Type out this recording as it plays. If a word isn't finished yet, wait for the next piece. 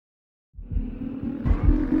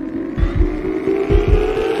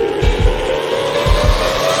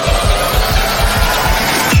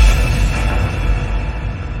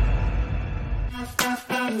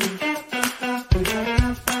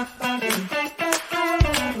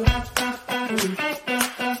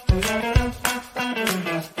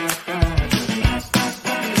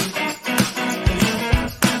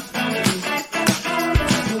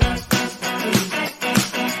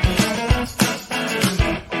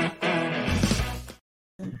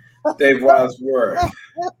Dave Wadsworth,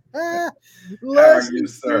 how are you, Leslie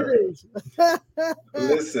sir? Peters.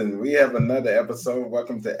 Listen, we have another episode.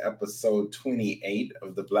 Welcome to episode 28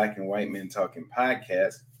 of the Black and White Men Talking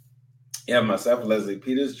podcast. You have myself, Leslie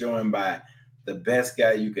Peters, joined by the best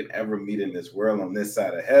guy you could ever meet in this world on this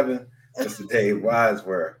side of heaven, Mr. Dave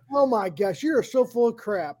Wadsworth. Oh my gosh, you're so full of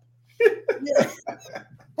crap.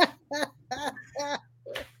 Yeah.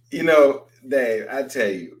 You know, Dave, I tell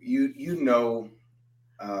you,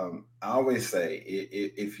 I always say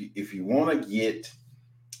if you want to get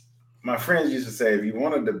my friends used to say, if you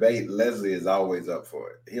want to debate, Leslie is always up for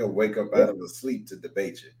it. He'll wake up out of his sleep to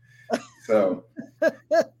debate you. So,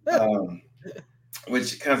 um,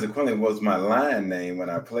 which consequently was my line name when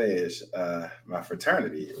I pledged my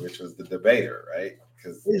fraternity, which was the debater, right?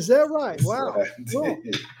 Because Is that right? that's what Wow. I Cool.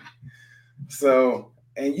 did. So,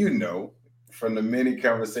 and from the many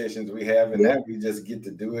conversations we have, and Yeah. now we just get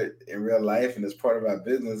to do it in real life, and it's part of our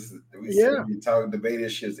business. We sit Yeah. and we talk debate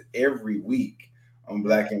issues every week on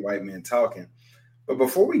Black and White Men Talking. But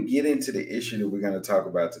before we get into the issue that we're going to talk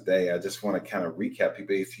about today, I just want to kind of recap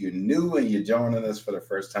people. If you're new and you're joining us for the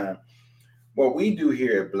first time, what we do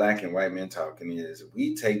here at Black and White Men Talking is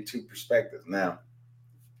we take two perspectives. Now,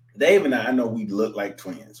 Dave and I know we look like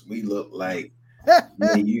twins. We look like, I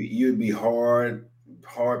mean, you'd be hard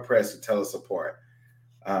pressed to tell us apart.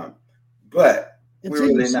 Um, but we're Until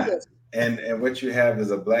you really see not. us. And what you have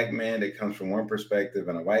is a black man that comes from one perspective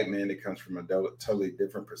and a white man that comes from a totally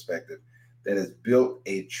different perspective that has built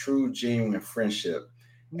a true, genuine friendship.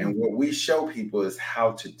 And Mhm. what we show people is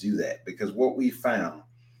how to do that. Because what we found,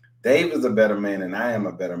 Dave is a better man and I am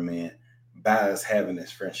a better man by us having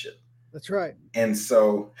this friendship. That's right. And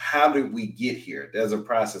so, how did we get here? There's a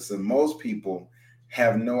process, and most people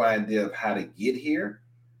have no idea of how to get here,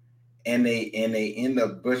 and they end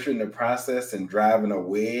up butchering the process and driving a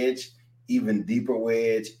wedge, even deeper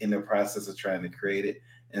wedge in the process of trying to create it.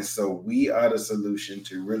 And so, we are the solution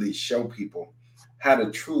to really show people how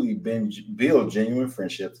to truly build genuine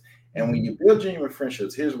friendships. And when Mhm. you build genuine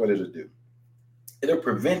friendships, here's what it'll do: it'll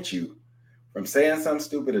prevent you from saying something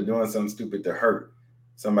stupid or doing something stupid to hurt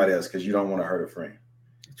somebody else because you don't want to hurt a friend.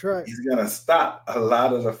 That's right. It's gonna stop a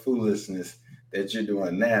lot of the foolishness that you're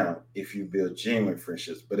doing now if you build genuine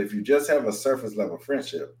friendships. But if you just have a surface level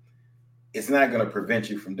friendship, it's not gonna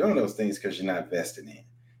prevent you from doing those things because you're not vested in,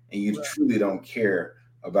 and you Right. truly don't care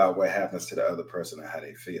about what happens to the other person or how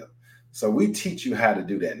they feel. So we teach you how to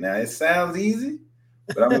do that. Now it sounds easy,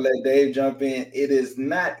 but I'm gonna let Dave jump in. It is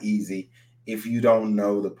not easy if you don't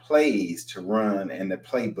know the plays to run and the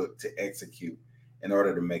playbook to execute in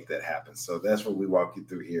order to make that happen. So that's what we walk you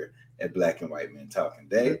through here at Black and White Men Talking.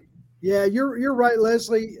 Dave? Yeah, you're right,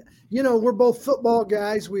 Leslie. You know, we're both football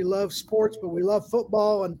guys. We love sports, but we love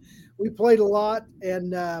football, and we played a lot.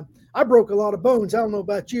 And I broke a lot of bones. I don't know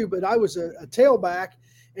about you, but I was a tailback,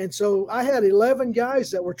 and so I had 11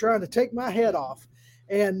 guys that were trying to take my head off.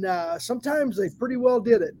 And sometimes they pretty well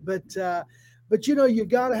did it, but you know, you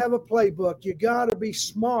got to have a playbook. You got to be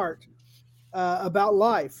smart about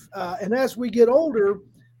life. And as we get older,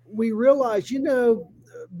 we realize, you know,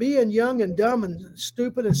 being young and dumb and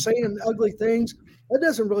stupid and saying ugly things, that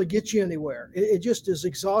doesn't really get you anywhere. It just is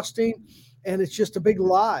exhausting, and it's just a big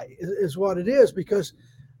lie, is what it is. Because,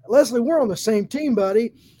 Leslie, we're on the same team,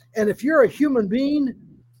 buddy. And if you're a human being,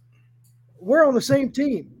 we're on the same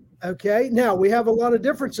team. Okay. Now, we have a lot of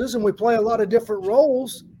differences and we play a lot of different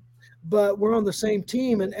roles, but we're on the same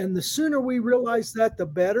team. And the sooner we realize that, the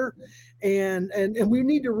better. And we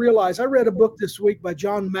need to realize. I read a book this week by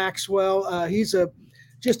John Maxwell. He's a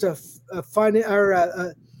just a fin-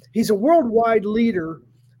 or he's a worldwide leader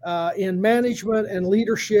in management and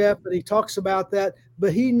leadership, and he talks about that.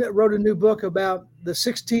 But he wrote a new book about the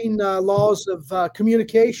 16 laws of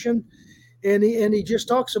communication, and he just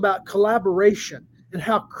talks about collaboration and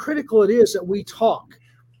how critical it is that we talk,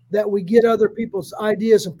 that we get other people's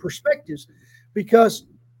ideas and perspectives, because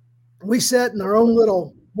we sit in our own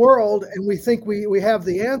little world and we think we have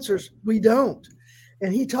the answers. We don't.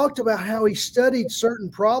 And he talked about how he studied certain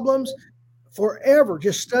problems forever,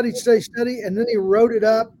 just studied, and then he wrote it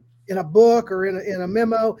up in a book or in a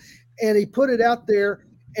memo, and he put it out there.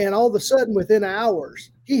 And all of a sudden, within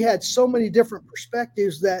hours, he had so many different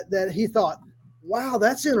perspectives that he thought, "Wow,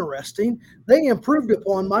 that's interesting." They improved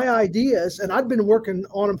upon my ideas, and I'd been working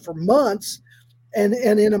on them for months, and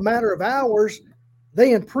in a matter of hours,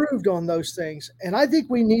 they improved on those things. And I think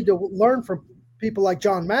we need to learn from people like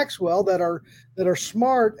John Maxwell that are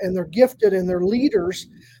smart and they're gifted and they're leaders,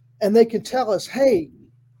 and they can tell us, hey,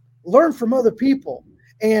 learn from other people.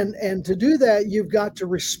 And to do that, you've got to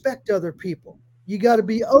respect other people. You got to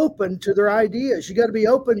be open to their ideas. You got to be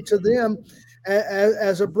open to them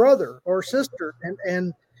as a brother or sister,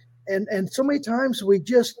 and so many times we're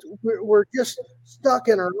just stuck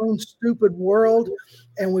in our own stupid world,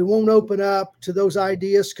 and we won't open up to those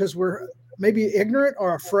ideas because we're maybe ignorant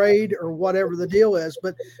or afraid or whatever the deal is.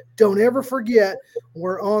 But don't ever forget,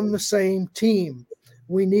 we're on the same team.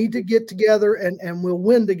 We need to get together, and we'll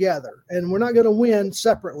win together, and we're not going to win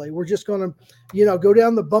separately. We're just going to, go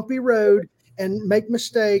down the bumpy road and make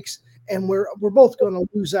mistakes, and we're both going to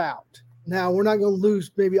lose out. Now, we're not going to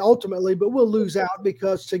lose maybe ultimately, but we'll lose out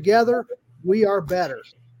because together we are better.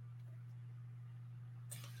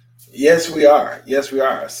 Yes, we are. Yes, we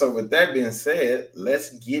are. So, with that being said,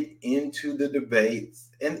 let's get into the debates.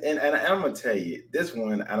 And I'm gonna tell you, this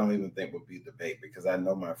one I don't even think will be a debate because I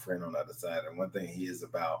know my friend on the other side, and one thing he is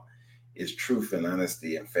about is truth and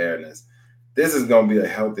honesty and fairness. This is gonna be a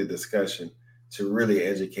healthy discussion to really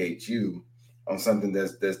educate you on something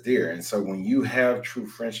that's dear. And so, when you have true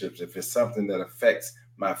friendships, if it's something that affects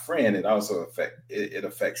my friend, it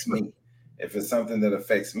affects me. If it's something that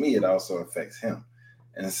affects me, it also affects him.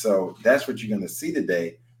 And so that's what you're going to see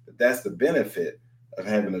today. But that's the benefit of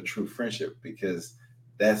having a true friendship because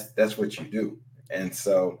that's what you do. And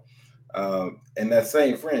so, and that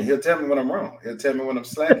same friend, he'll tell me when I'm wrong. He'll tell me when I'm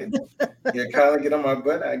slacking. He'll kind of get on my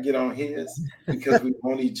butt. I get on his because we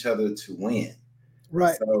want each other to win.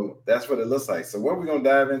 Right. So that's what it looks like. So what we're going to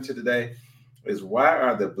dive into today is why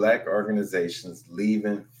are the Black organizations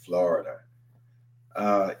leaving Florida?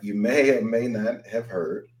 You may or may not have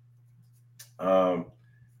heard.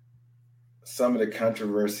 Some of the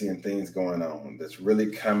controversy and things going on that's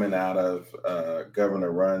really coming out of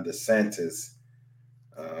Governor Ron DeSantis'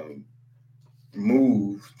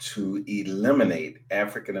 move to eliminate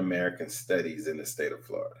African American studies in the state of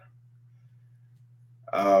Florida.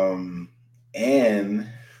 And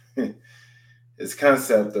his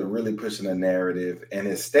concept of really pushing a narrative and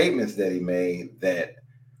his statements that he made that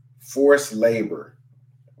forced labor,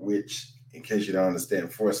 which, in case you don't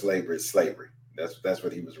understand, forced labor is slavery. That's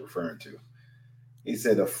what he was referring to. He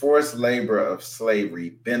said the forced labor of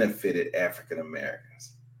slavery benefited African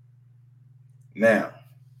Americans. Now,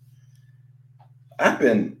 I've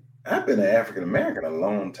been an African American a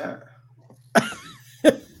long time.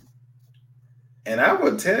 And I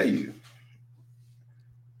will tell you,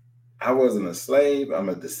 I wasn't a slave. I'm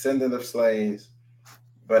a descendant of slaves.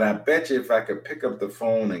 But I bet you if I could pick up the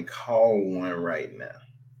phone and call one right now,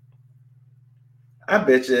 I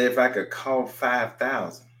bet you if I could call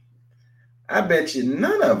 5,000, I bet you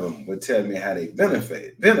none of them would tell me how they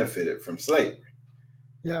benefited from slavery.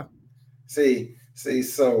 Yeah. See,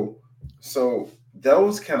 so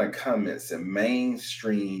those kind of comments in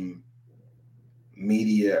mainstream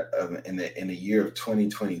media in the year of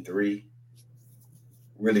 2023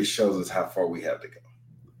 really shows us how far we have to go.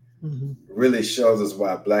 Mm-hmm. Really shows us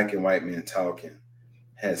why Black and White Men Talking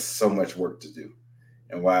has so much work to do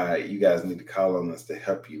and why you guys need to call on us to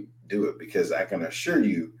help you do it, because I can assure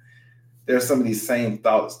you there's some of these same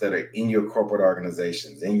thoughts that are in your corporate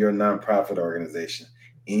organizations, in your nonprofit organization,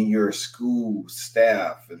 in your school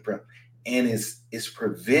staff, and it's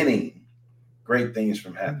preventing great things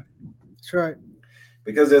from happening. That's right.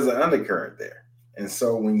 Because there's an undercurrent there. And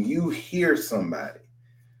so when you hear somebody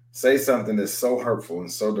say something that's so hurtful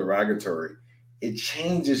and so derogatory, it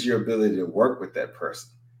changes your ability to work with that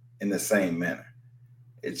person in the same manner.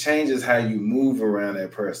 It changes how you move around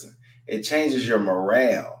that person. It changes your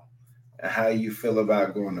morale and how you feel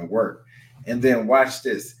about going to work. And then watch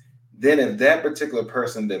this. Then if that particular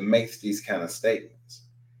person that makes these kind of statements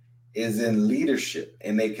is in leadership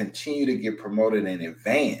and they continue to get promoted and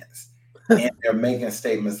advance and they're making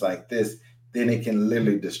statements like this, then it can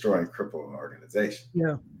literally destroy and cripple an organization.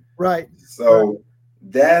 Yeah, right. So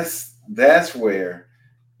that's where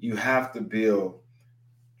you have to build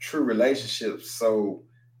true relationships so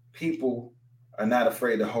people are not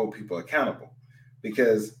afraid to hold people accountable.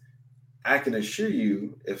 Because I can assure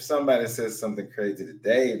you, if somebody says something crazy to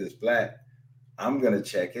Dave that's Black, I'm going to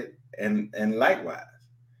check it, and likewise.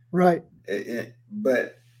 Right.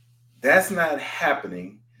 But that's not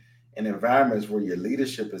happening in environments where your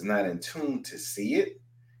leadership is not in tune to see it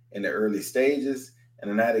in the early stages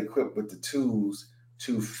and are not equipped with the tools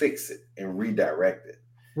to fix it and redirect it.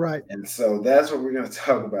 Right. And so that's what we're going to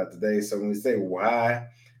talk about today. So when we say why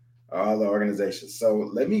are all the organizations, so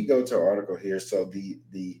let me go to an article here. So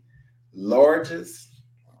the largest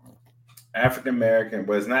African American,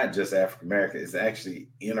 but it's not just African American, it's actually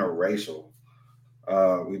interracial.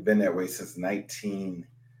 We've been that way since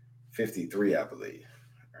 1953, I believe.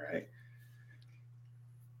 All right.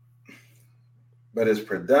 But it's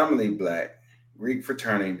predominantly Black Greek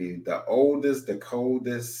fraternity, the oldest, the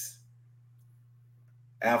coldest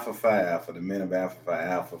Alpha Phi Alpha, the men of Alpha Phi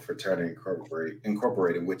Alpha Fraternity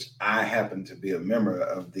Incorporated, which I happen to be a member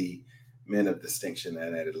of the Men of Distinction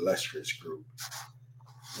and that illustrious group.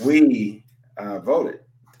 We voted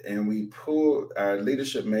and our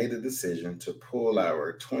leadership made the decision to pull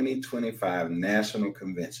our 2025 national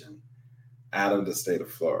convention out of the state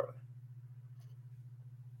of Florida.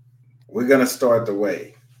 We're going to start the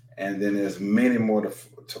way, and then there's many more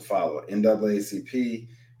to follow. NAACP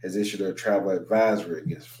has issued a travel advisory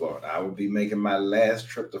against Florida. I will be making my last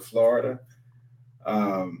trip to Florida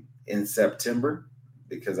in September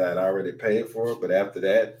because I had already paid for it. But after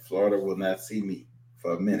that, Florida will not see me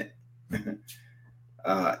for a minute.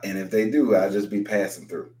 And if they do, I'll just be passing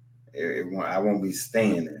through. I won't be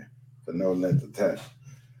staying there for no length of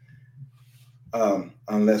time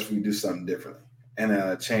unless we do something differently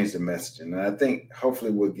and change the messaging. And I think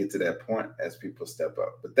hopefully we'll get to that point as people step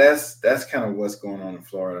up. But that's kind of what's going on in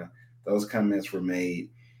Florida. Those comments were made.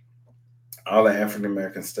 All the African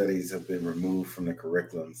American studies have been removed from the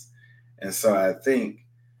curriculums. And so I think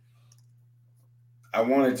I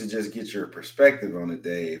wanted to just get your perspective on it,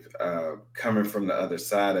 Dave, coming from the other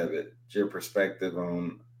side of it, your perspective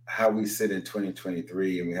on how we sit in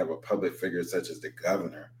 2023 and we have a public figure such as the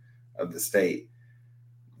governor of the state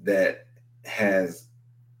that has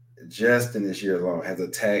just in this year alone has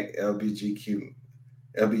attacked LGBTQ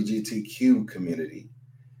community,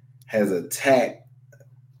 has attacked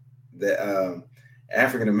the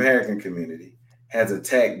African American community, has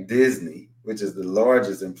attacked Disney, which is the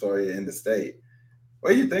largest employer in the state.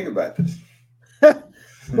 What do you think about this?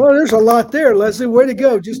 Well, there's a lot there, Leslie. Way to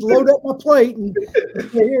go. Just load up my plate and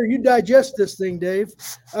here, you digest this thing, Dave.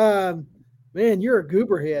 Man, you're a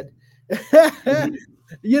gooberhead.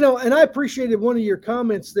 And I appreciated one of your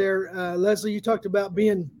comments there, Leslie. You talked about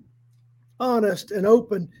being honest and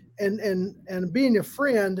open and being a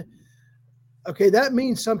friend. Okay, that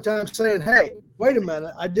means sometimes saying, hey, wait a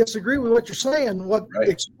minute, I disagree with what you're saying.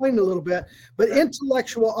 Explain a little bit. But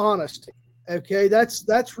intellectual honesty. Okay,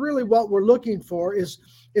 that's really what we're looking for is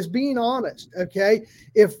being honest. Okay,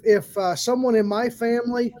 if someone in my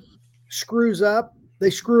family screws up, they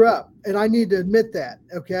screw up, and I need to admit that.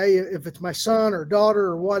 Okay, if it's my son or daughter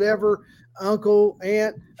or whatever, uncle,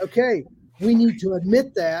 aunt, okay, we need to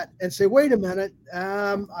admit that and say, wait a minute,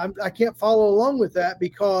 I can't follow along with that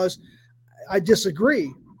because I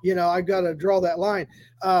disagree. I got to draw that line.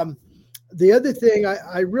 The other thing,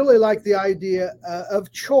 I really like the idea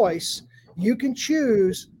of choice. You can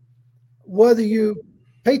choose whether you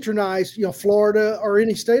patronize, Florida or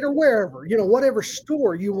any state or wherever, whatever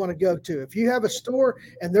store you want to go to. If you have a store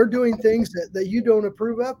and they're doing things that you don't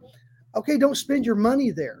approve of, okay, don't spend your money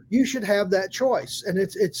there. You should have that choice. And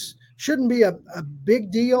it's shouldn't be a big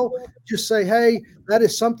deal. Just say, hey, that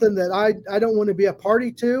is something that I don't want to be a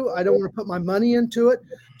party to. I don't want to put my money into it.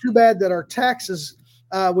 Too bad that our taxes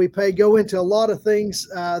we pay go into a lot of things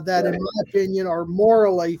that, in my opinion, are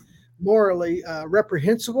morally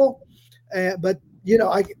reprehensible. But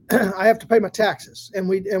I have to pay my taxes, and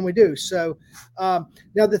we do. So now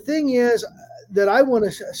the thing is that I want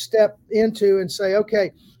to step into and say,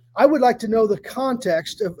 okay, I would like to know the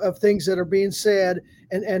context of things that are being said,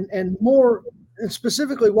 and more, and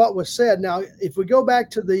specifically what was said. Now, if we go back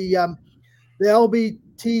to the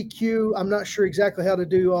LGBTQ, I'm not sure exactly how to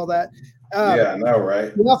do all that. Yeah, I know,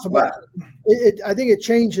 right? The alphabet. I think it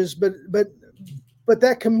changes, but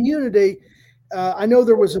that community. I know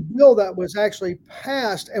there was a bill that was actually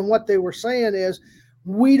passed, and what they were saying is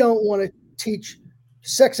we don't want to teach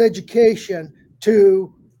sex education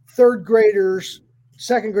to third graders,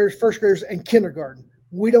 second graders, first graders, and kindergarten.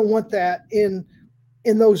 We don't want that in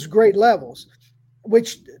those grade levels,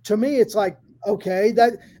 which to me, it's like, okay,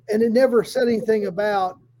 and it never said anything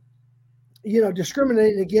about,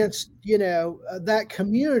 discriminating against, that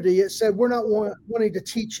community. It said we're not wanting to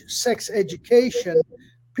teach sex education,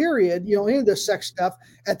 period, any of the sex stuff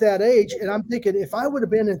at that age. And I'm thinking, if I would have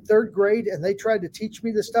been in third grade and they tried to teach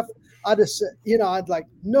me this stuff, I'd have said, I'd like,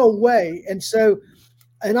 no way. And so,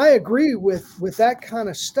 and I agree with that kind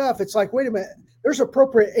of stuff. It's like, wait a minute, there's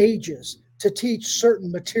appropriate ages to teach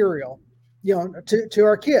certain material, to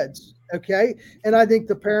our kids. Okay. And I think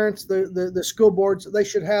the parents, the school boards, they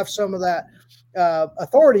should have some of that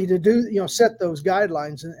authority to do, set those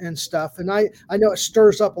guidelines and stuff. And I know it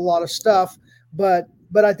stirs up a lot of stuff, but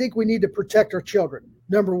I think we need to protect our children,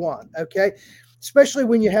 number one, okay? Especially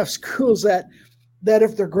when you have schools that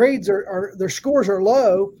if their grades their scores are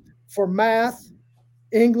low for math,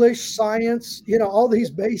 English, science, all these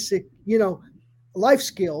basic, life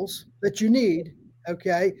skills that you need,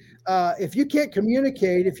 okay? If you can't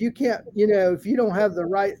communicate, if you can't, if you don't have the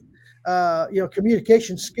right,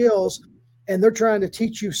 communication skills, and they're trying to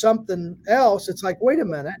teach you something else. It's like, wait a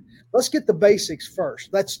minute, let's get the basics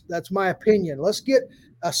first. That's my opinion. Let's get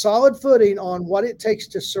a solid footing on what it takes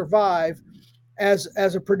to survive as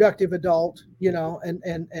a productive adult,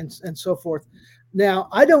 and so forth. Now,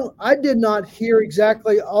 I did not hear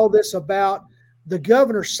exactly all this about the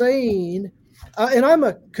governor saying, and I'm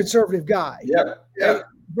a conservative guy, Yeah, yeah.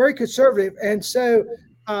 very conservative, and so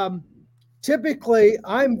typically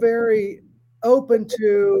I'm very open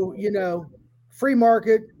to free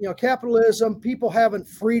market, capitalism, people having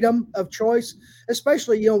freedom of choice,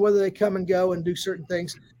 especially whether they come and go and do certain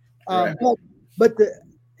things. Right. But the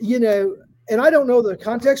and I don't know the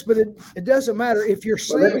context, but it doesn't matter if you're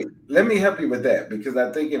Well, saying. let me help you with that, because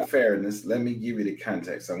I think in fairness, let me give you the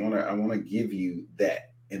context. I want to give you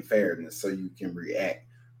that in fairness so you can react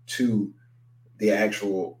to the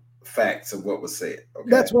actual facts of what was said. Okay,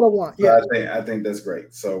 That's what I want. So Yeah, I think that's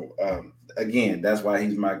great. So again, that's why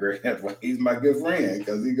he's my great. That's why he's my good friend,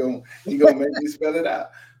 because he gonna make me spell it out.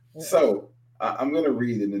 So I'm gonna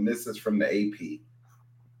read it, and this is from the AP,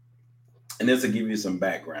 and this will give you some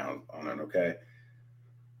background on it. Okay,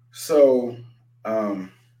 so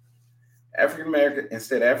African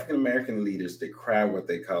American leaders decry what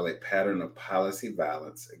they call a pattern of policy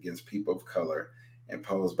violence against people of color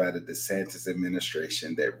imposed by the DeSantis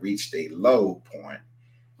administration that reached a low point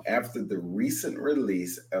after the recent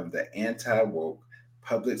release of the anti-woke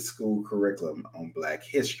public school curriculum on Black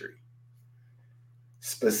history.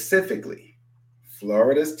 Specifically,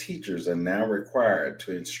 Florida's teachers are now required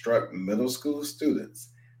to instruct middle school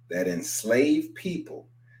students that enslaved people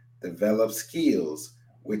develop skills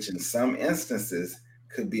which in some instances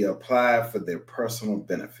could be applied for their personal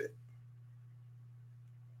benefit.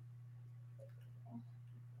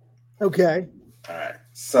 okay. All right.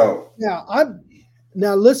 So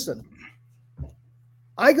now listen.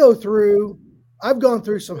 I've gone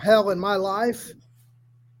through some hell in my life,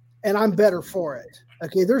 and I'm better for it.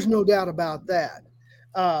 Okay, there's no doubt about that.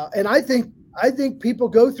 And I think people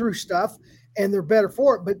go through stuff and they're better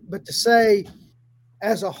for it. But to say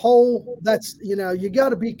as a whole, that's you got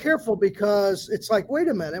to be careful, because it's like, wait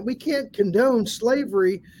a minute, we can't condone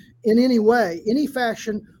slavery in any way, any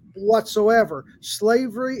fashion whatsoever.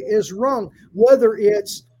 Slavery is wrong, whether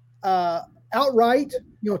it's outright,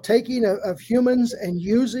 taking of humans and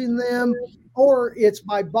using them, or it's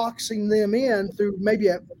by boxing them in through maybe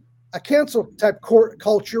a cancel type court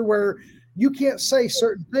culture where you can't say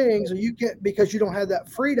certain things, or you can't, because you don't have that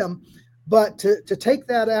freedom. But to take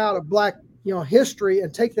that out of Black history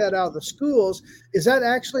and take that out of the schools, is that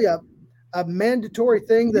actually a mandatory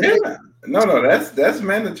thing that no, that's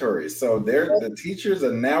mandatory. So the teachers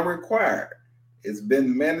are now required. It's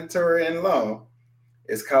been mandatory in law.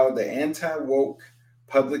 It's called the anti-woke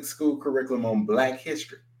public school curriculum on Black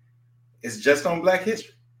history. It's just on Black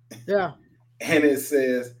history. Yeah. And it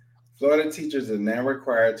says Florida teachers are now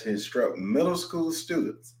required to instruct middle school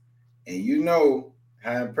students. And you know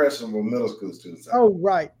how impressionable middle school students are. Oh,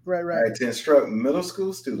 right. To instruct middle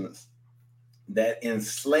school students that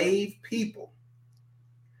enslaved people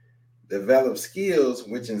develop skills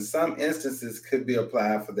which in some instances could be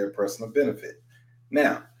applied for their personal benefit.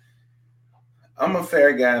 Now, I'm a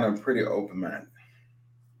fair guy and I'm pretty open-minded,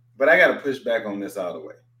 but I got to push back on this all the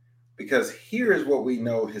way, because here is what we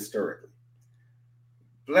know historically.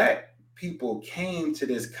 Black people came to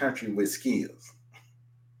this country with skills.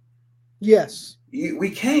 Yes. We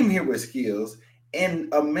came here with skills,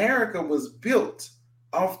 and America was built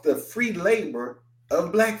off the free labor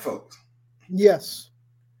of Black folks. Yes.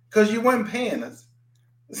 Because you weren't paying us.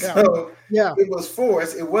 Yeah. So yeah, it was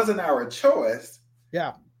forced. It wasn't our choice.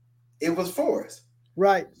 Yeah. It was forced.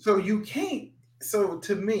 Right. So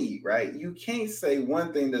to me, right, you can't say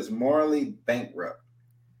one thing that's morally bankrupt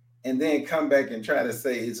and then come back and try to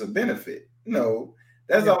say it's a benefit. No,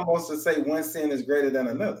 that's almost to say one sin is greater than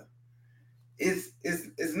another.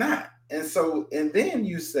 It's not. And then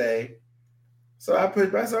you say, so I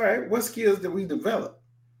put back, all right, what skills did we develop?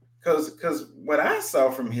 Because what I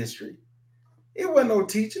saw from history, it wasn't no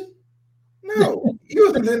teaching. No,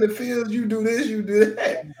 you was in the fields, you do this, you do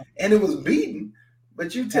that. And it was beaten.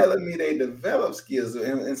 But you telling me they develop skills.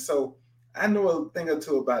 And so I know a thing or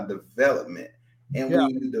two about development. And when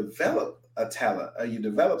you develop a talent, or you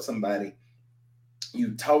develop somebody,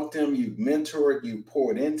 you taught them, you mentored, you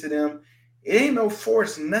poured into them. It ain't no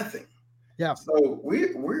force, nothing. Yeah. So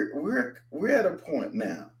we're at a point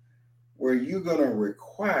now where you're gonna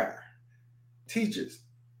require teachers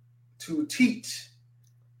to teach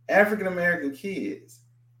African American kids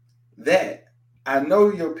that I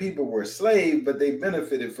know your people were slaves, but they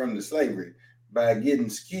benefited from the slavery by getting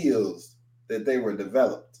skills that they were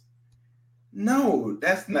developed. No,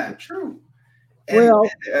 that's not true. And Well,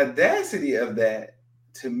 the audacity of that,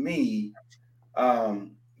 to me,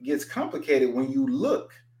 gets complicated when you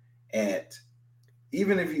look at,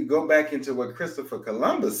 even if you go back into what Christopher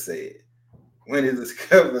Columbus said when he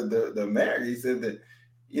discovered the America. He said that,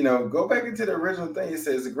 go back into the original thing. He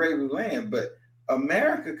says it's a great new land, but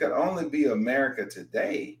America could only be America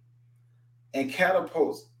today and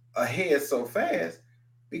catapults ahead so fast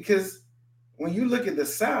because when you look at the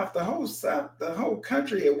South, the whole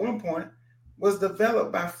country at one point was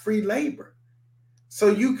developed by free labor. So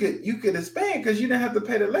you could expand because you didn't have to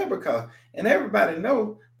pay the labor cost. And everybody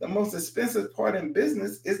know the most expensive part in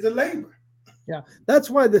business is the labor. yeah, that's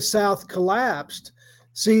why the South collapsed.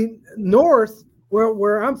 See, North,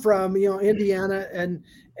 where I'm from, Indiana,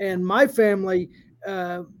 and my family,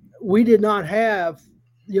 we did not have,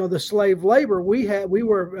 the slave labor. We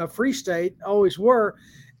were a free state, always were,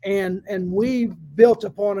 and we built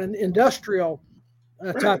upon an industrial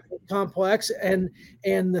type of complex, and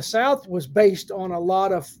the South was based on a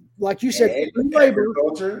lot of, like you said, free labor,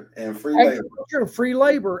 agriculture and free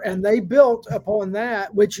labor, and they built upon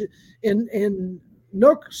that, which in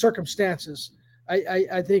no circumstances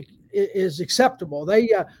I think is acceptable.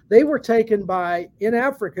 They were taken in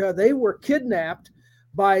Africa. They were kidnapped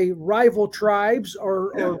by rival tribes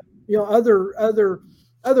or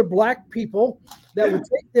other black people that would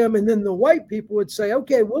take them, and then the white people would say,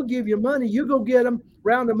 "Okay, we'll give you money. You go get them,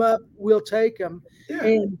 round them up. We'll take them."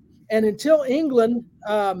 And until England,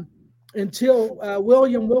 until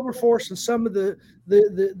William Wilberforce and some of the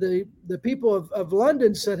people of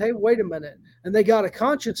London said, "Hey, wait a minute," and they got a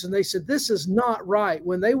conscience and they said, "This is not right."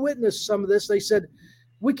 When they witnessed some of this, they said,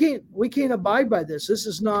 "We can't abide by this. This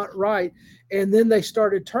is not right." And then they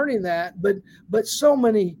started turning that, but so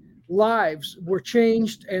many lives were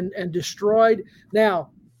changed and destroyed.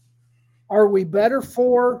 Now, are we better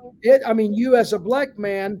for it? I mean, you as a black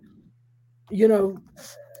man,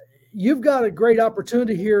 you've got a great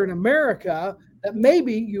opportunity here in America that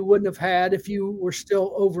maybe you wouldn't have had if you were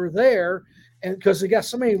still over there. And because they got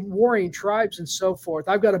so many warring tribes and so forth.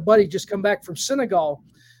 I've got a buddy just come back from Senegal,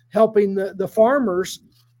 helping the farmers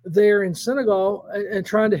there in Senegal and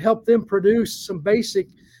trying to help them produce some basic,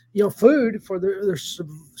 food for their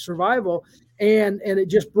survival. And it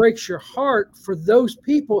just breaks your heart for those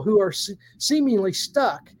people who are seemingly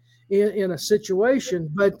stuck in a situation.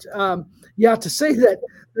 But to say that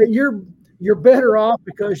you're better off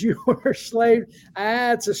because you were a slave,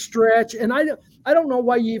 it's a stretch. And I don't know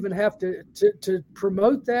why you even have to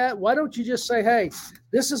promote that. Why don't you just say, hey,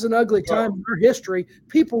 this is an ugly time in our history.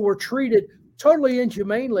 People were treated totally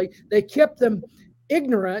inhumanely. They kept them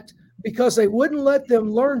ignorant because they wouldn't let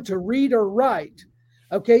them learn to read or write.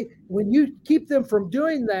 Okay, when you keep them from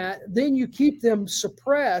doing that, then you keep them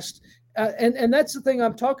suppressed. And that's the thing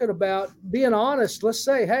I'm talking about, being honest. Let's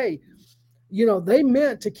say, hey, they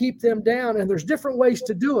meant to keep them down, and there's different ways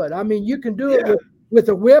to do it. I mean, you can do it with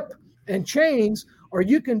a whip and chains, or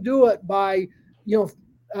you can do it by,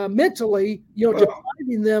 mentally,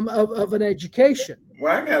 depriving them of an education.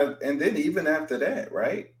 Well, I got it. And then even after that,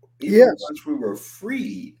 right? Even once we were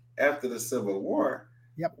freed after the Civil War,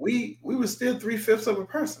 we were still 3/5 of a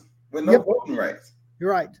person with no voting rights. You're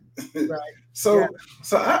right. Right. So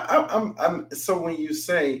when you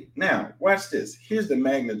say, now watch this, here's the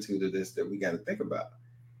magnitude of this that we got to think about.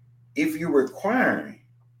 If you're requiring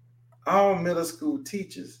all middle school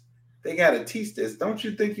teachers, they got to teach this. Don't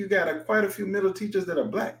you think you got quite a few middle teachers that are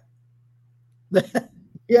black?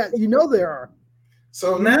 Yeah, there are.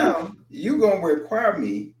 So now you're going to require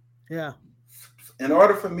me, in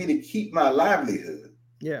order for me to keep my livelihood,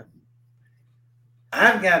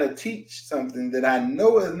 I've got to teach something that I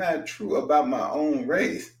know is not true about my own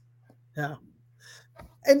race. Yeah.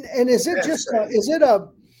 And is it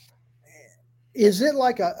is it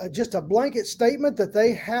like just a blanket statement that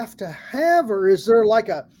they have to have, or is there like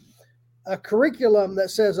a curriculum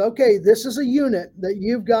that says, okay, this is a unit that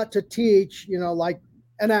you've got to teach, like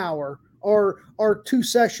an hour or 2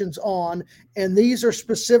 sessions on, and these are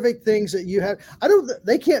specific things that you have?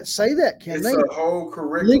 They can't say that, can they? It's a whole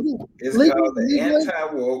curriculum. It's called the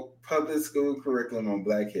Anti-Woke Public School Curriculum on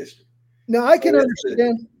Black History. Now, I can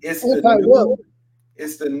understand anti-woke.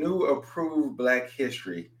 It's the new approved Black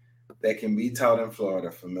history that can be taught in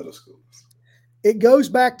Florida for middle schools. It goes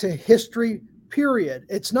back to history, period.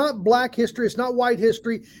 It's not Black history. It's not white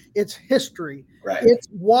history. It's history. Right. It's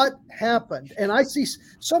what happened. And I see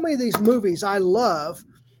so many of these movies I love.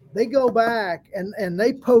 They go back and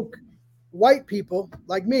they poke white people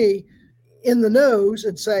like me in the nose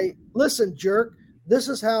and say, listen, jerk, this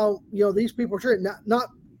is how, these people are treated. Not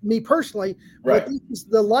me personally, but this is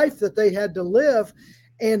the life that they had to live.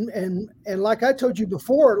 And like I told you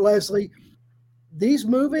before, Leslie, these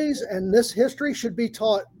movies and this history should be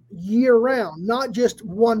taught year round, not just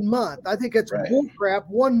 1 month. I think it's Right. bullcrap.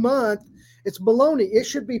 1 month, it's baloney. It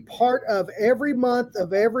should be part of every month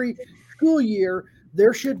of every school year.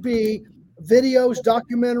 There should be videos,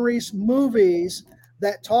 documentaries, movies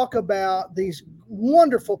that talk about these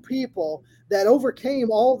wonderful people that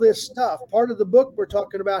overcame all this stuff. Part of the book we're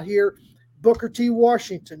talking about here, Booker T.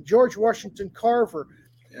 Washington, George Washington Carver.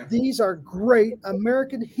 Yeah. These are great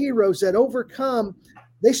American heroes that overcome.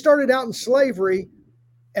 They started out in slavery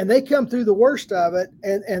and they come through the worst of it,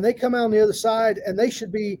 and they come out on the other side, and they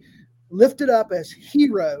should be lifted up as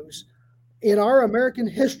heroes in our American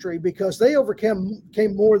history because they overcame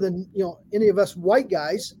more than any of us white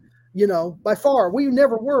guys, by far. We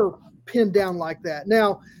never were pinned down like that.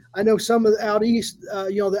 Now, I know some of the out east,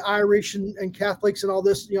 the Irish and Catholics and all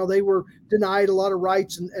this, they were denied a lot of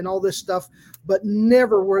rights and all this stuff, but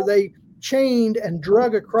never were they chained and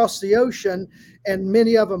drug across the ocean. And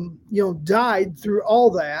many of them, died through all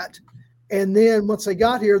that. And then once they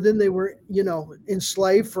got here, then they were,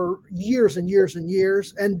 enslaved for years and years and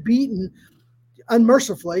years and beaten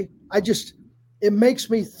unmercifully. It makes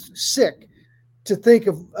me sick to think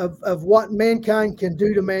of what mankind can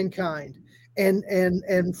do to mankind.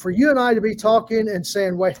 And for you and I to be talking and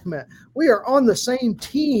saying, wait a minute, we are on the same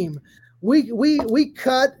team. We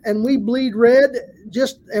cut and we bleed red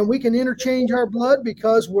and we can interchange our blood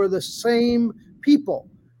because we're the same people.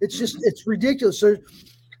 It's ridiculous.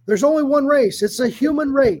 There's only one race. It's a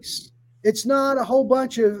human race. It's not a whole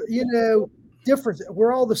bunch of, different.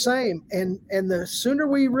 We're all the same. And the sooner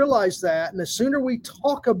we realize that and the sooner we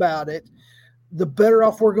talk about it, the better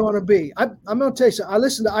off we're going to be. I'm going to tell you something. I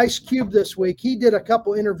listened to Ice Cube this week. He did a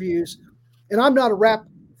couple interviews, and I'm not a rap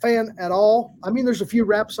fan at all. I mean, there's a few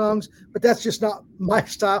rap songs, but that's just not my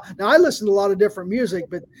style. Now, I listen to a lot of different music,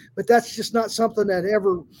 but that's just not something that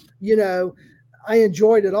ever, I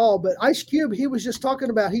enjoyed at all. But Ice Cube, he was just talking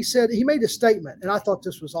about, he said, he made a statement, and I thought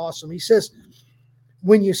this was awesome. He says,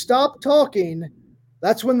 when you stop talking,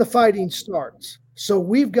 that's when the fighting starts. So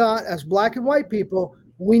we've got, as black and white people,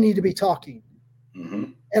 we need to be talking.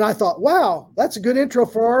 Mm-hmm. And I thought, wow, that's a good intro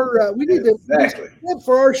for our. We need exactly. to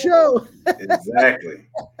for our show. Exactly.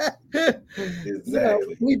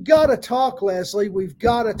 Exactly. We've got to talk, Leslie. We've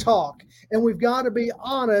got to talk, and we've got to be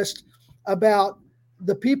honest about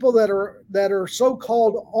the people that are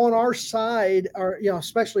so-called on our side, or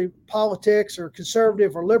especially politics or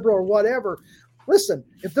conservative or liberal or whatever. Listen,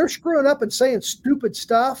 if they're screwing up and saying stupid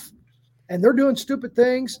stuff, and they're doing stupid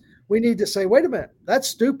things, we need to say, wait a minute, that's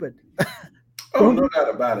stupid. Oh, no doubt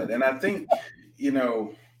about it. And I think,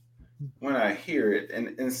 when I hear it,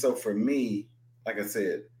 and so for me, like I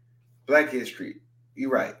said, Black history, you're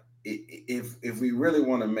right. If we really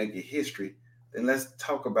want to make a history, then let's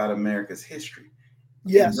talk about America's history.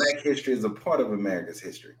 Yes. And Black history is a part of America's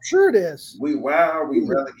history. Sure it is. Why are we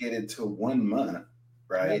relegated to 1 month,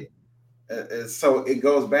 right? Yeah. So it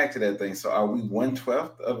goes back to that thing. So are we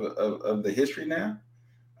 1/12 of the history now?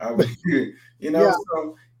 Are we, Yeah.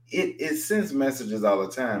 So it sends messages all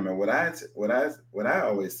the time. And what I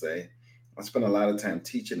always say, I spend a lot of time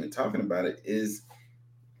teaching and talking about it, is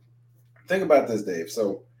think about this, Dave.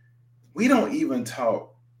 So we don't even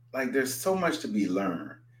talk, like there's so much to be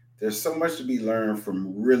learned. There's so much to be learned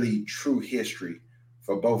from really true history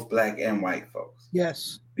for both Black and white folks.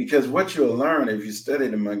 Yes. Because what you'll learn if you study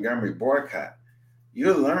the Montgomery boycott,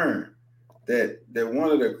 you'll learn that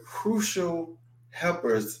one of the crucial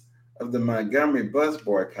helpers of the Montgomery bus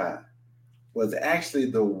boycott was actually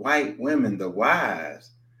the white women, the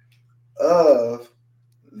wives of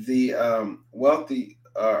the wealthy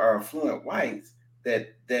or affluent whites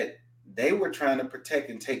that they were trying to protect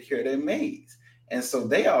and take care of their maids. And so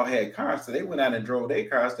they all had cars, so they went out and drove their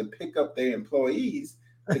cars to pick up their employees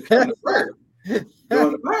to come to work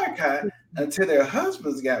during the boycott until their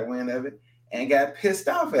husbands got wind of it and got pissed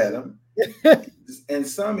off at them. And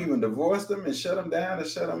some even divorced them and shut them down and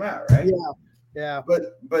shut them out, right? Yeah.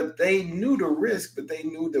 But they knew the risk, but they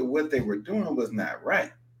knew that what they were doing was not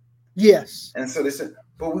right. Yes. And so they said,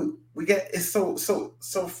 but we got it's so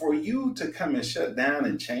for you to come and shut down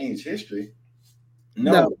and change history,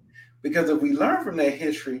 no. Because if we learn from that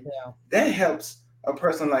history, that helps a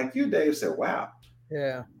person like you, Dave, say, wow.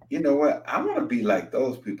 Yeah. You know what? I want to be like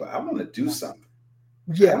those people. I want to do something.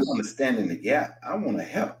 Yes. I want to stand in the gap. I want to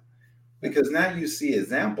help. Because now you see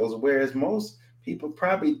examples, whereas most people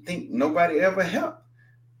probably think nobody ever helped,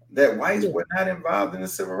 that whites were not involved in the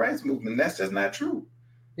civil rights movement. That's just not true.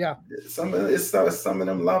 Yeah.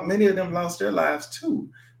 Many of them lost their lives too,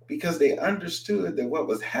 because they understood that what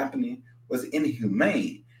was happening was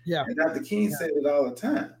inhumane. Yeah. And Dr. King said it all the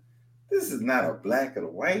time. This is not a black or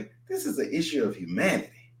a white. this is an issue of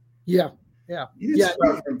humanity. Yeah. You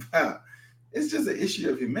talking about it's just an issue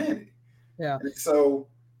of humanity. Yeah. And so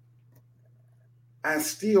I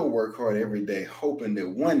still work hard every day, hoping that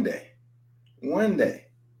one day,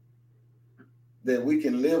 that we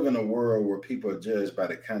can live in a world where people are judged by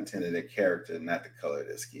the content of their character, not the color of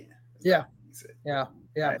their skin. Yeah. Yeah.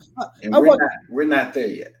 Right? And we're not there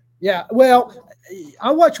yet. Yeah. Well,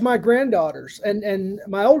 I watch my granddaughters and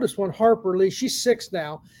my oldest one, Harper Lee, she's 6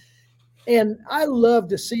 now. And I love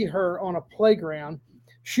to see her on a playground.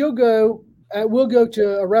 She'll go, we'll go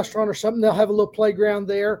to a restaurant or something. They'll have a little playground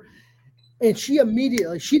there. And she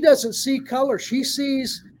doesn't see color. She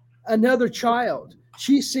sees another child.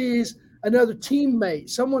 She sees another teammate,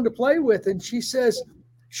 someone to play with. And she says,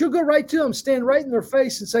 she'll go right to them, stand right in their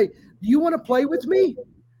face and say, do you want to play with me?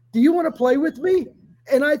 Do you want to play with me?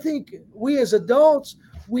 And I think we as adults,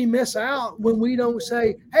 we miss out when we don't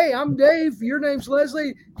say, hey, I'm Dave. Your name's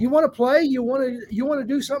Leslie. You want to play? You want to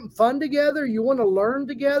do something fun together? You want to learn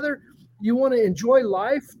together? You want to enjoy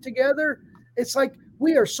life together? It's like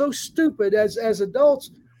we are so stupid as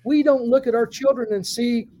adults. We don't look at our children and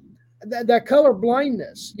see that color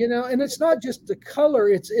blindness, and it's not just the color.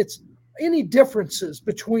 It's any differences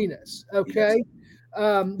between us. Okay.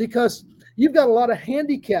 Yes. Because you've got a lot of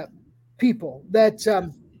handicapped people that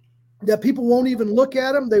people won't even look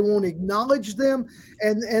at them. They won't acknowledge them.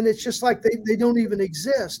 And it's just like they don't even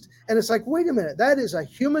exist. And it's like, wait a minute, that is a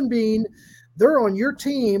human being. They're on your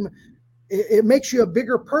team. It makes you a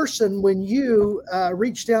bigger person when you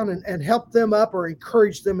reach down and help them up or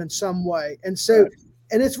encourage them in some way. And so,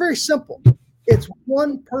 and it's very simple. It's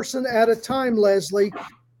one person at a time, Leslie,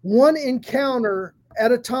 one encounter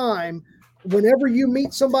at a time. Whenever you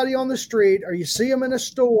meet somebody on the street or you see them in a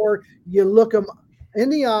store, you look them in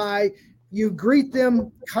the eye, you greet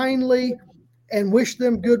them kindly and wish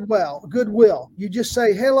them goodwill. You just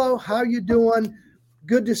say, hello, how you doing?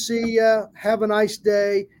 Good to see you. Have a nice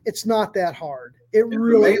day. It's not that hard. It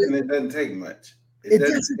doesn't take much. It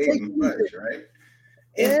doesn't take much, right?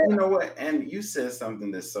 And you know what? And you said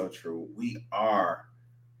something that's so true. We are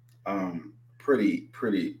pretty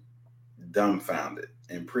dumbfounded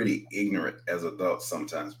and pretty ignorant as adults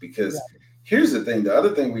sometimes, because here's the thing. The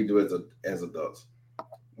other thing we do as adults,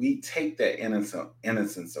 we take that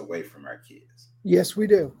innocence away from our kids. Yes, we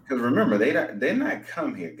do. Because remember, they're not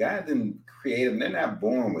come here. God didn't create them. They're not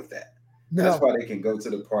born with that. No. That's why they can go to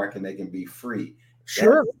the park and they can be free.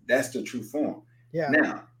 Sure. That's the true form. Yeah.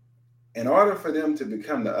 Now, in order for them to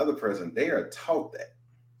become the other person, they are taught that.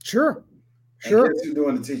 Sure. And guess who's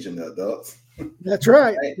doing the teaching? The adults. That's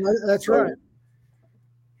right. That's right.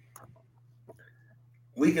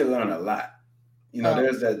 We can learn a lot. There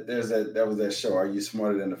was that show, Are You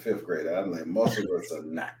Smarter Than a Fifth Grader? I'm like, most of us are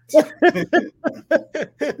not.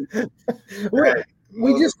 Right.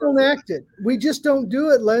 We just don't act it. We just don't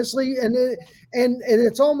do it, Leslie. And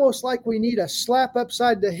it's almost like we need a slap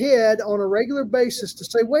upside the head on a regular basis to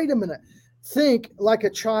say, wait a minute, think like a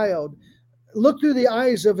child, look through the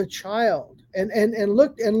eyes of a child and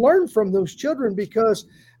look and learn from those children, because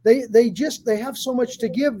they have so much to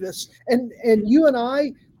give us. And you and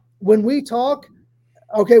I, when we talk,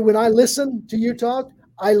 when I listen to you talk,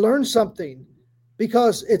 I learn something,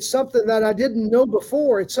 because it's something that I didn't know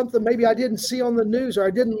before. It's something maybe I didn't see on the news or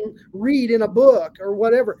I didn't read in a book or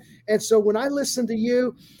whatever. And so when I listen to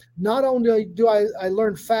you, not only do I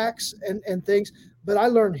learn facts and things, but I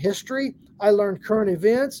learn history, I learn current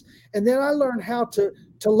events, and then I learn how to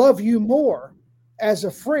love you more as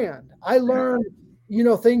a friend. I learn,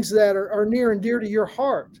 things that are near and dear to your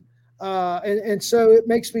heart. And so it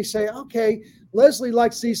makes me say, okay, Leslie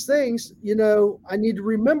likes these things, I need to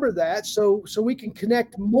remember that so we can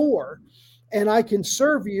connect more and I can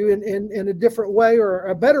serve you in a different way or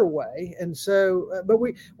a better way. And so, but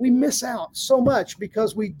we miss out so much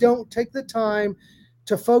because we don't take the time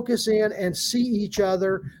to focus in and see each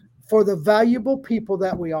other for the valuable people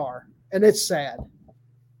that we are. And it's sad.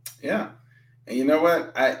 Yeah. And you know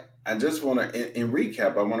what? I just want to, in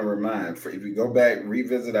recap, I want to remind, if you go back,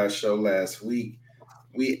 revisit our show last week,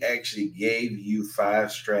 we actually gave you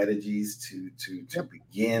 5 strategies to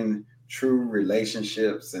begin true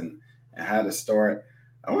relationships and how to start.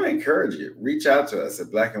 I want to encourage you, reach out to us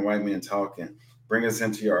at Black and White Men Talking. Bring us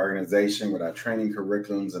into your organization with our training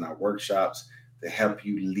curriculums and our workshops to help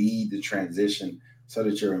you lead the transition so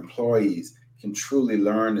that your employees can truly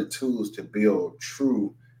learn the tools to build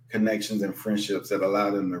true connections and friendships that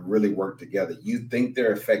allow them to really work together. You think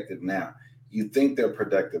they're effective now. You think they're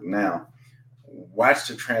productive now. Watch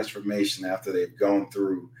the transformation after they've gone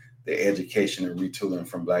through the education and retooling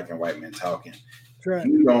from Black and White Men Talking. Right.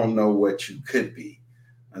 You don't know what you could be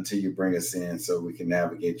until you bring us in so we can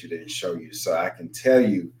navigate you there and show you. So I can tell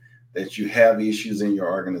you that you have issues in your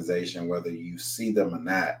organization, whether you see them or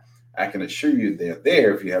not. I can assure you they're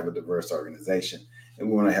there if you have a diverse organization, and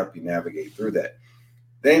we want to help you navigate through that.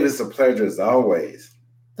 Dave, it's a pleasure as always.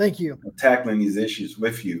 Thank you. Tackling these issues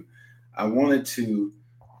with you. I wanted to,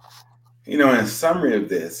 in summary of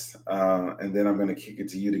this, and then I'm going to kick it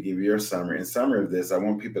to you to give your summary. In summary of this, I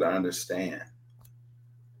want people to understand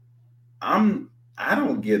I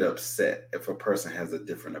don't get upset if a person has a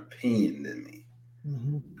different opinion than me.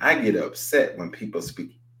 Mm-hmm. I get upset when people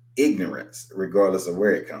speak ignorance, regardless of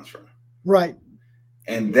where it comes from. Right.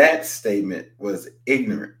 And that statement was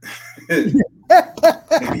ignorant.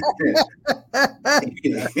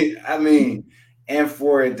 I mean, and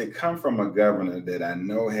for it to come from a governor that I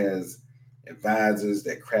know has advisors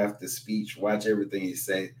that craft the speech, watch everything he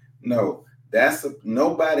say. No,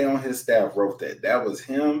 nobody on his staff wrote that. That was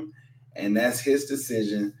him, and that's his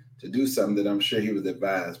decision to do something that I'm sure he was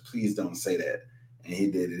advised, please don't say that. And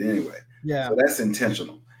he did it anyway. Yeah. So that's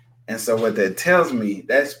intentional. And so what that tells me,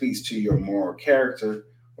 that speaks to your moral character,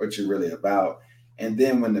 what you're really about. And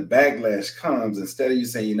then when the backlash comes, instead of you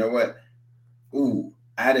saying, you know what,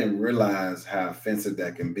 I didn't realize how offensive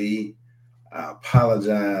that can be. I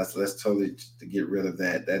apologize. Let's totally to get rid of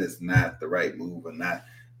that. That is not the right move, or not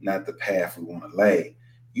the path we want to lay.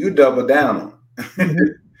 You double down on it. Mm-hmm.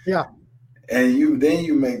 Yeah. And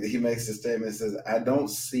he makes the statement, says, I don't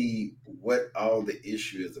see what all the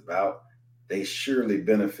issue is about. They surely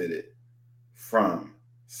benefited from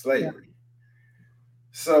slavery. Yeah.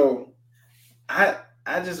 So I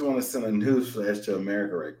just want to send a newsflash to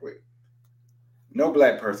America right quick. No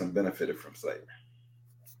black person benefited from slavery.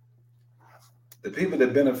 The people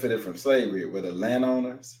that benefited from slavery were the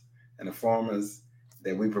landowners and the farmers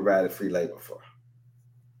that we provided free labor for.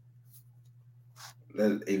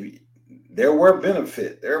 There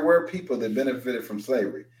were people that benefited from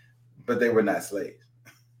slavery, but they were not slaves.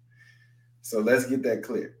 So let's get that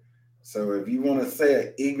clear. So if you want to say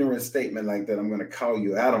an ignorant statement like that, I'm going to call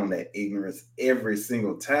you out on that ignorance every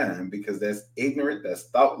single time, because that's ignorant, that's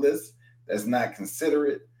thoughtless, that's not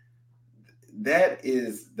considerate. That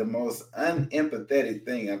is the most unempathetic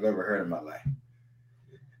thing I've ever heard in my life.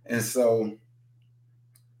 And so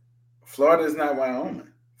Florida is not Wyoming.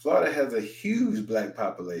 Florida has a huge black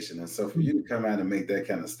population. And so for you to come out and make that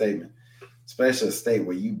kind of statement, especially a state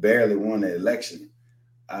where you barely won the election,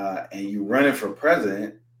 and you running for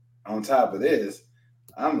president on top of this,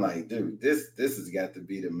 I'm like, dude, this has got to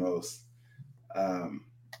be the most, I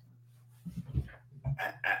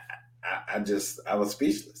was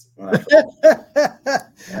speechless when I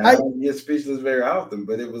I don't get speechless very often,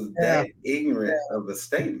 but it was that ignorant of a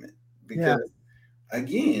statement, because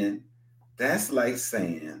again, that's like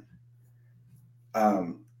saying,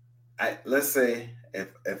 let's say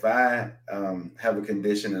if I have a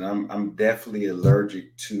condition and I'm definitely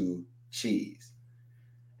allergic to cheese,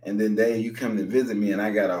 and then Dave, you come to visit me and I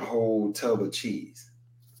got a whole tub of cheese.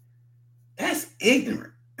 That's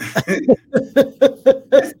ignorant.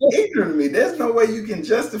 That's ignorant to me. There's no way you can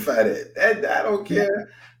justify that. I don't care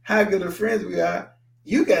how good of friends we are.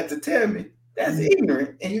 You got to tell me that's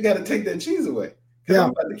ignorant, and you got to take that cheese away, because I'm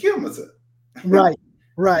about to kill myself. Right.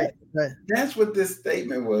 That's what this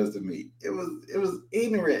statement was to me. It was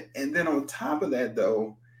ignorant. And then on top of that,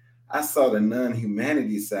 though, I saw the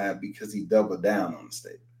non-humanity side, because he doubled down on the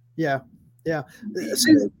statement. Yeah.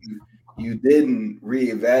 You didn't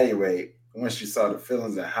reevaluate once you saw the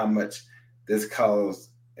feelings and how much this caused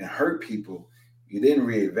and hurt people. You didn't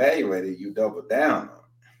reevaluate it. You doubled down on it.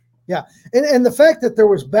 Yeah. And the fact that there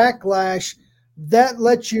was backlash, that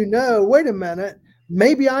lets you know, wait a minute,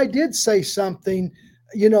 maybe I did say something,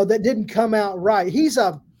 that didn't come out right. He's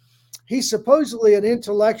supposedly an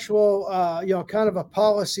intellectual, kind of a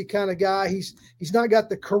policy kind of guy. He's not got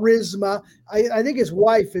the charisma. I think his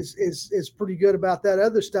wife is pretty good about that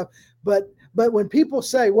other stuff. But when people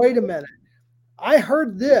say, wait a minute, I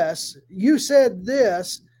heard this, you said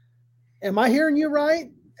this, am I hearing you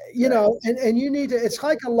right? And you need to, it's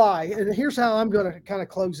like a lie. And here's how I'm going to kind of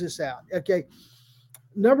close this out. Okay.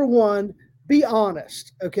 Number one, be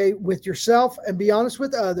honest, okay, with yourself, and be honest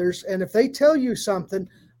with others. And if they tell you something,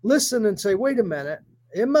 listen and say, wait a minute,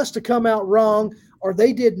 it must have come out wrong, or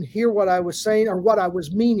they didn't hear what I was saying or what I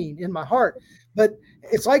was meaning in my heart. But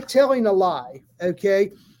it's like telling a lie,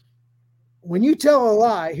 okay? When you tell a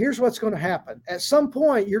lie, here's what's going to happen. At some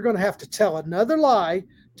point, you're going to have to tell another lie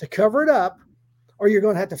to cover it up, or you're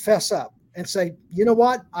going to have to fess up and say, you know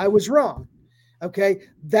what, I was wrong. Okay,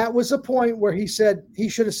 that was a point where he should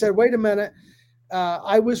have said, wait a minute,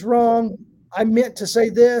 I was wrong. I meant to say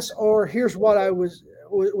this, or here's what I was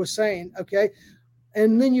saying. Okay,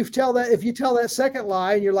 And then if you tell that second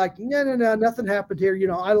lie and you're like, no, no, no, nothing happened here.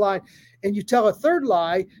 I lied. And you tell a third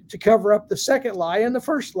lie to cover up the second lie and the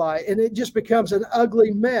first lie. And it just becomes an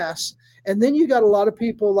ugly mess. And then you got a lot of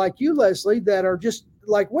people like you, Leslie, that are just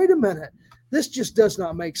like, wait a minute, this just does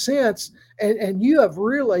not make sense. And you have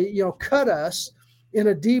really, cut us in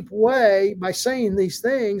a deep way by saying these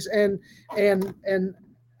things. And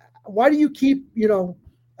why do you keep,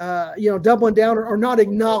 doubling down or not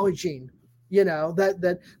acknowledging,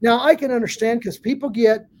 that now I can understand because people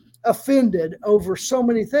get offended over so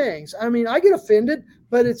many things. I mean, I get offended,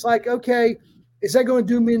 but it's like, okay, is that going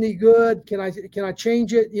to do me any good? Can I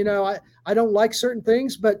change it? I don't like certain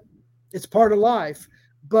things, but it's part of life.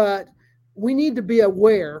 But we need to be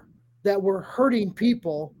aware that we're hurting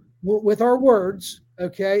people with our words,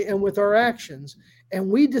 okay, and with our actions. And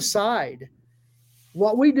we decide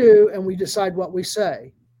what we do and we decide what we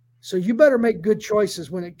say. So you better make good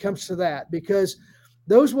choices when it comes to that, because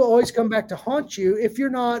those will always come back to haunt you if you're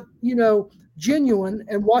not, genuine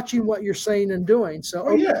and watching what you're saying and doing. So,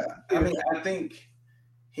 Oh yeah, I mean, I think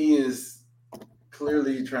he is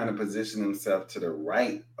clearly trying to position himself to the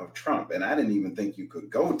right of Trump, and I didn't even think you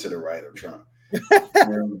could go to the right of Trump.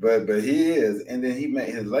 But he is, and then he made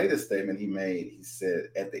his latest statement. He said,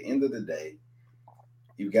 at the end of the day,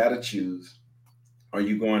 you got to choose: are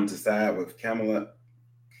you going to side with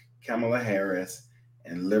Kamala Harris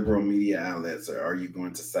and liberal media outlets, or are you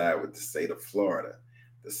going to side with the state of Florida?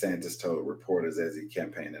 DeSantis told reporters as he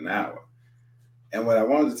campaigned in Iowa. And what I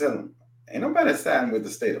wanted to tell him, ain't nobody siding with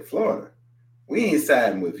the state of Florida. We ain't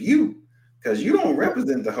siding with you because you don't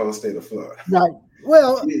represent the whole state of Florida. Right.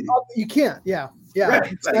 Well, you can't. Yeah. Yeah.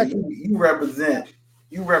 Right. Exactly. Like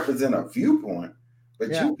you represent a viewpoint, but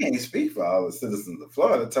you can't speak for all the citizens of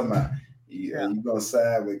Florida. Talking about you're going to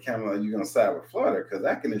side with Kamala, you're going to side with Florida, because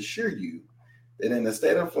I can assure you that in the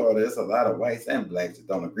state of Florida, there's a lot of whites and blacks that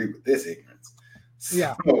don't agree with this ignorance.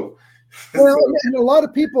 Yeah. And a lot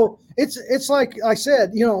of people, it's like I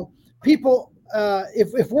said, people,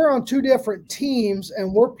 if we're on two different teams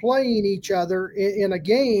and we're playing each other in a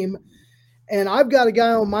game, and I've got a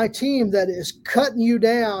guy on my team that is cutting you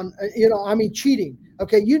down, cheating.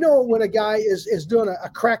 Okay. When a guy is doing a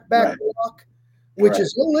crackback block, which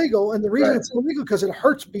is illegal. And the reason it's illegal because it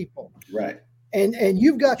hurts people. Right. And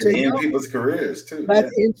you've got to end people's careers too.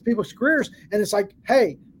 That ends people's careers. And it's like,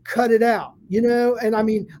 hey, cut it out, and I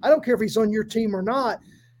mean, I don't care if he's on your team or not.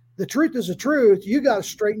 The truth is the truth. You got to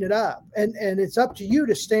straighten it up, and it's up to you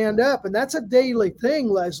to stand up. And that's a daily thing,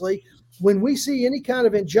 Leslie. When we see any kind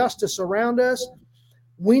of injustice around us,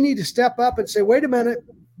 we need to step up and say, wait a minute,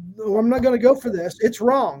 I'm not going to go for this. It's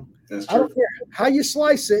wrong. That's true. I don't care how you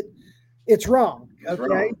slice it. It's wrong. It's okay.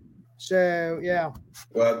 Wrong. So, yeah.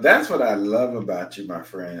 Well, that's what I love about you, my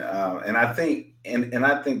friend. And I think, and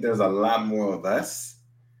I think there's a lot more of us.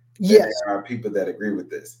 Yes. There are people that agree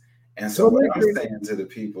with this. And so what I'm saying to the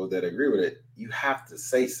people that agree with it, you have to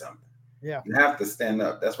say something. Yeah. You have to stand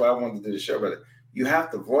up. That's why I wanted to do the show about it. You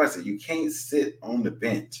have to voice it. You can't sit on the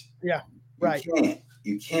bench. Yeah. Right.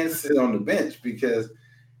 You can't sit on the bench, because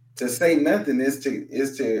to say nothing is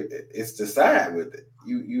to side with it.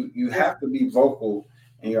 You have to be vocal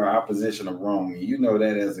in your opposition of wrong. And you know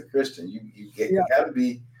that as a Christian. You got to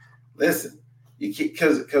be, listen.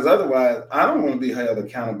 Because otherwise, I don't want to be held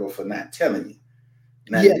accountable for not telling you.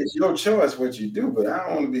 Now, it's your choice what you do, but I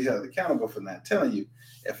don't want to be held accountable for not telling you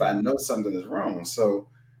if I know something is wrong. So,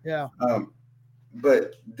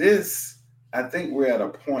 but I think we're at a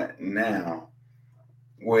point now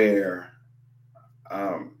where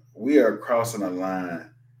we are crossing a line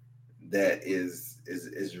that is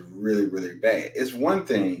really, really bad. It's one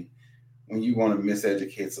thing when you want to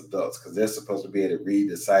miseducate adults, because they're supposed to be able to read,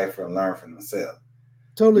 decipher, and learn for themselves.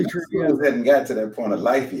 Totally true. Schools hadn't got to that point of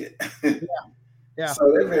life yet. Yeah. So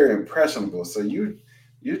they're very impressionable. So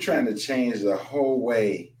you're trying to change the whole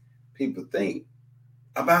way people think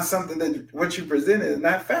about something that what you presented is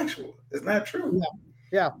not factual. It's not true.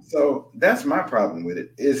 Yeah. So that's my problem with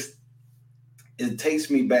it. It takes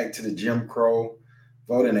me back to the Jim Crow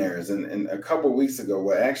voting eras. And a couple of weeks ago,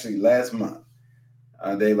 well, actually last month,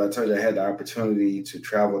 Dave, I told you I had the opportunity to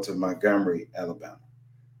travel to Montgomery, Alabama.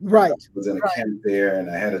 Right. I was in a camp there, and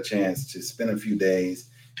I had a chance to spend a few days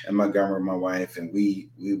in Montgomery with my wife, and we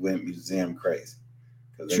went museum crazy.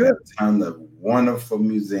 Because they got a ton of wonderful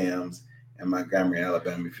museums in Montgomery,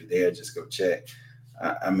 Alabama. If you're there, just go check.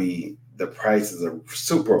 I mean, the prices are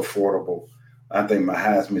super affordable. I think my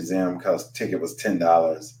highest museum ticket was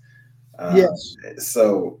 $10. Yes.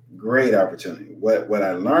 So great opportunity. What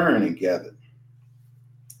I learned and gathered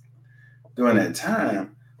during that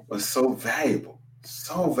time was so valuable.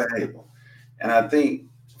 And I think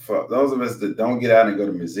for those of us that don't get out and go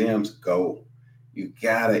to museums, go. You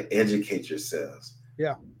gotta educate yourselves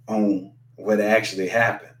Yeah. on what actually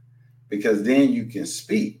happened, because then you can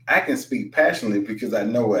speak. I can speak passionately because I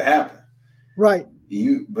know what happened. Right.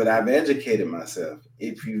 But I've educated myself.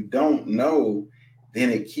 If you don't know, then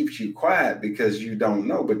it keeps you quiet because you don't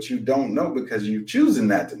know, but you don't know because you're choosing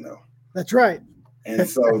not to know. That's right. And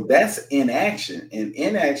so that's inaction. And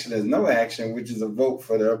inaction is no action, which is a vote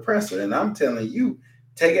for the oppressor. And I'm telling you,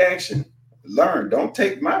 take action, learn. Don't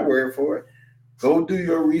take my word for it. Go do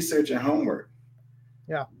your research and homework.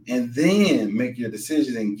 Yeah. And then make your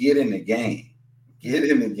decisions and get in the game. Get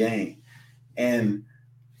in the game. And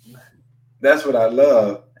that's what I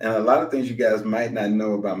love. And a lot of things you guys might not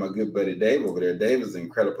know about my good buddy Dave over there. Dave is an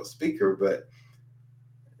incredible speaker, but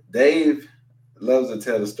Dave loves to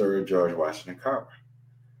tell the story of George Washington Carver.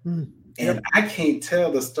 And I can't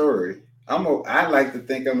tell the story. I like to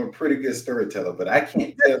think I'm a pretty good storyteller, but I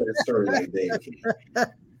can't tell that story like Dave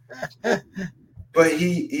can. But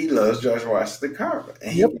he loves George Washington Carver,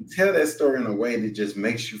 and he can tell that story in a way that just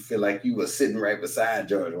makes you feel like you were sitting right beside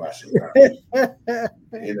George Washington Carver.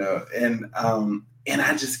 And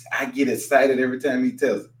I get excited every time he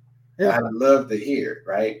tells it. Yeah. I love to hear it,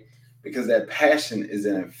 right? Because that passion is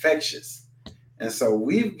infectious. And so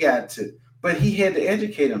we've got to, but he had to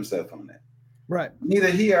educate himself on that. Right. Neither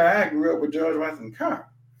he or I grew up with George Washington Carver.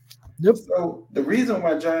 Yep. So the reason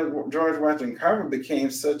why George Washington Carver became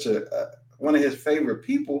such one of his favorite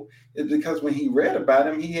people is because when he read about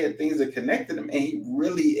him, he had things that connected him, and he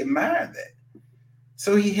really admired that.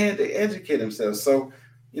 So he had to educate himself. So,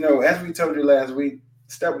 as we told you last week,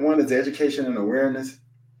 step 1 is education and awareness.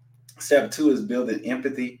 Step 2 is building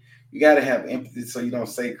empathy. You got to have empathy so you don't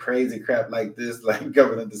say crazy crap like this, like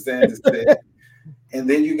Governor DeSantis said. And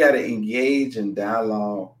then you got to engage in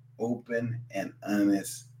dialogue, open and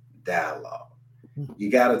honest dialogue. You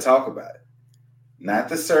got to talk about it. Not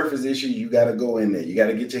the surface issue. You got to go in there. You got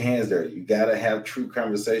to get your hands dirty. You got to have true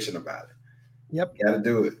conversation about it. Yep. You got to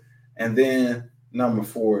do it. And then number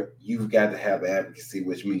 4, you've got to have advocacy,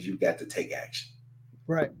 which means you've got to take action.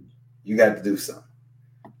 Right. You got to do something.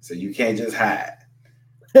 So you can't just hide.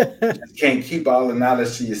 You can't keep all the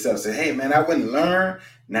knowledge to yourself. Say, hey, man, I wouldn't learn.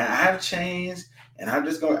 Now I've changed. And I'm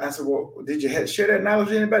just going to, I said, well, did you share that knowledge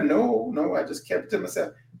with anybody? No, I just kept it to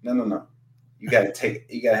myself. No. You got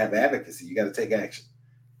to have advocacy. You got to take action.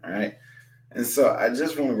 All right. And so I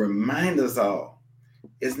just want to remind us all,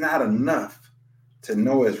 it's not enough to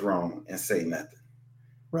know it's wrong and say nothing.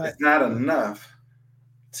 Right. It's not enough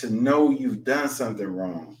to know you've done something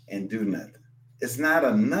wrong and do nothing. It's not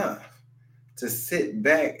enough to sit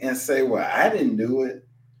back and say, well, I didn't do it.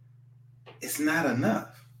 It's not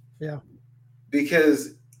enough. Yeah.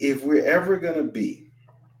 Because if we're ever going to be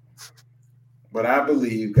what I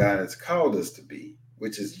believe God has called us to be,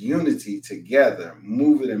 which is unity together,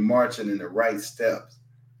 moving and marching in the right steps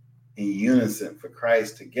in unison for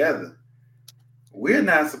Christ together, we're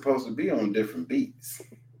not supposed to be on different beats.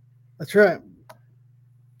 That's right.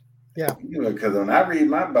 Yeah. Because when I read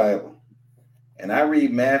my Bible and I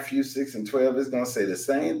read Matthew 6:12, it's going to say the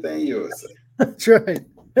same thing yours say. That's right.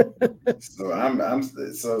 So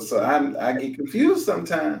I get confused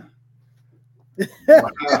sometimes.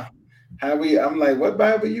 I'm like, what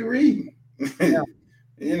Bible are you reading? Yeah.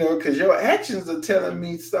 Because your actions are telling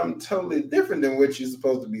me something totally different than what you're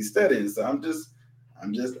supposed to be studying. So I'm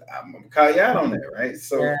gonna call you out on that, right?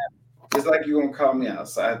 So It's like you're gonna call me out.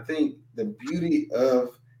 So I think the beauty of,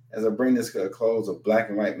 as I bring this to a close, of Black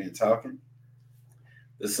and White Men Talking,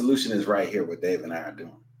 the solution is right here, what Dave and I are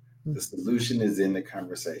doing. The solution is in the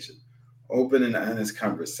conversation, open and honest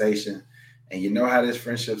conversation. And you know how this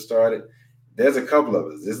friendship started? There's a couple of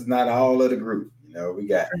us. This is not all of the group. We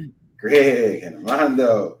got Greg and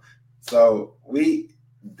Armando. So I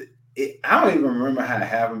don't even remember how it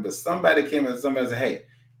happened, but somebody came and somebody said, hey,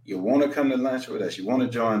 you want to come to lunch with us? You want to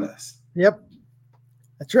join us? Yep.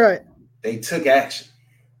 That's right. They took action.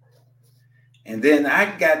 And then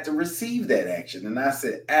I got to receive that action. And I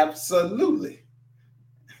said, absolutely.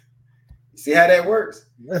 See how that works?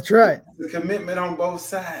 That's right. The commitment on both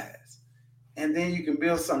sides. And then you can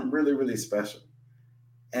build something really, really special.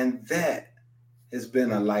 And that has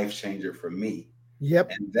been a life changer for me.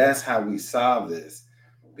 Yep. And that's how we solve this.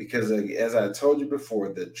 Because as I told you before,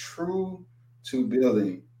 the true to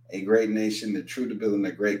building a great nation, the truth to building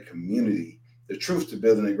a great community, the truth to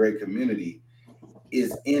building a great community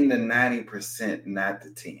is in the 90%, not the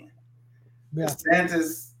 10. Yeah.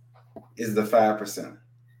 DeSantis is the 5%.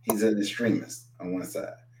 He's an extremist on one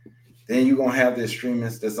side. Then you're going to have the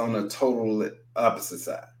extremist that's on the total opposite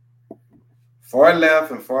side. Far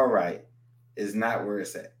left and far right is not where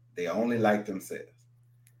it's at. They only like themselves.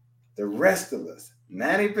 The rest of us,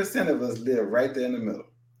 90% of us, live right there in the middle.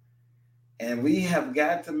 And we have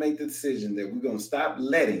got to make the decision that we're going to stop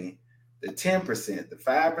letting the 10%, the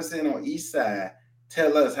 5% on each side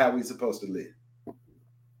tell us how we're supposed to live.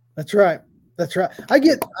 That's right. That's right. I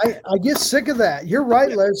get sick of that. You're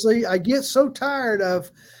right, Leslie. I get so tired of,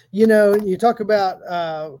 you talk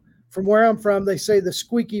about from where I'm from, they say the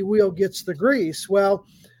squeaky wheel gets the grease. Well,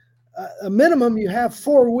 a minimum, you have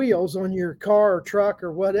 4 wheels on your car or truck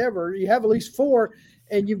or whatever. You have at least 4,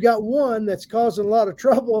 and you've got one that's causing a lot of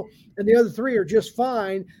trouble, and the other 3 are just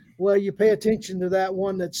fine. Well, you pay attention to that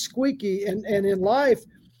one that's squeaky, and in life,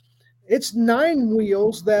 it's 9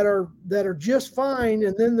 wheels that are just fine,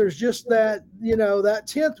 and then there's just that that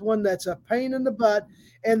 10th one that's a pain in the butt,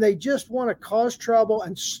 and they just want to cause trouble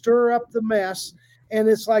and stir up the mess. And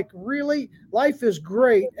it's like, really, life is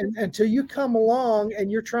great until you come along and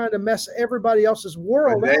you're trying to mess everybody else's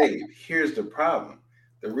world up. Dave, here's the problem.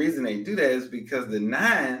 The reason they do that is because the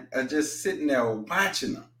 9 are just sitting there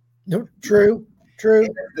watching them. No, true. And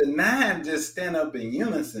if the 9 just stand up in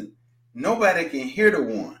unison, nobody can hear the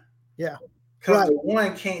 1. Yeah. Because the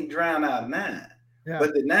 1 can't drown out 9. Yeah.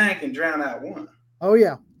 But the 9 can drown out 1. Oh,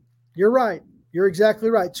 yeah. You're right. You're exactly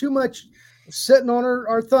right. Too much sitting on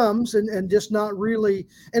our thumbs and just not really.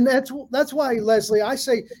 And that's why, Leslie, I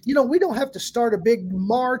say, we don't have to start a big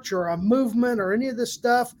march or a movement or any of this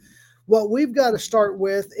stuff. What we've got to start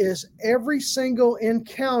with is every single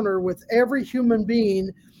encounter with every human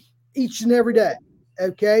being each and every day.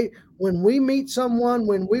 Okay. When we meet someone,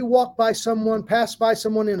 when we walk by someone, pass by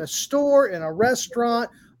someone in a store, in a restaurant,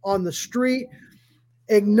 on the street,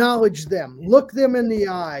 acknowledge them, look them in the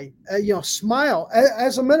eye, smile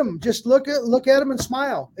as a minimum. Just look at them and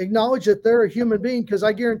smile. Acknowledge that they're a human being, because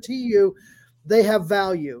I guarantee you they have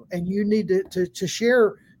value, and you need to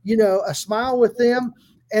share, a smile with them.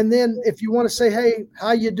 And then if you want to say, hey,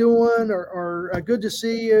 how you doing, or good to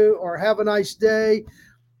see you, or have a nice day,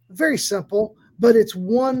 very simple, but it's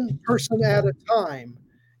one person at a time.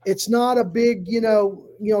 It's not a big,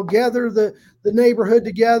 gather the neighborhood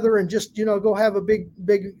together and just, go have a big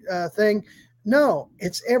thing. No,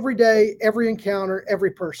 it's every day, every encounter, every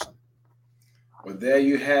person. Well, there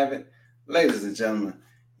you have it. Ladies and gentlemen,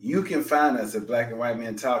 you can find us at Black and White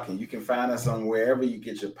Men Talking. You can find us on wherever you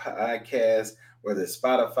get your podcasts, whether it's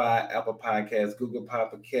Spotify, Apple Podcasts, Google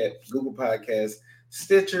Podcasts,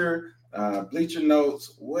 Stitcher, Bleacher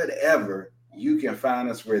Notes, whatever. You can find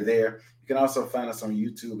us. We're there. You can also find us on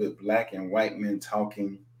YouTube at Black and White Men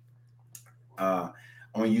Talking on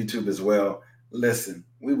YouTube as well. Listen,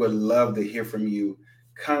 we would love to hear from you.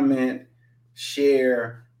 Comment,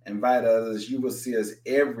 share, invite others. You will see us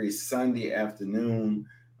every Sunday afternoon.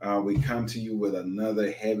 We come to you with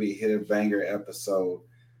another heavy hitter banger episode.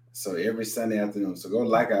 So every Sunday afternoon. So go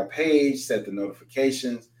like our page, set the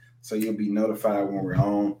notifications so you'll be notified when we're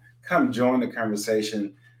on. Come join the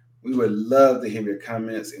conversation. We would love to hear your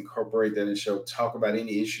comments, incorporate that in the show, talk about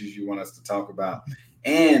any issues you want us to talk about.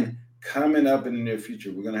 And coming up in the near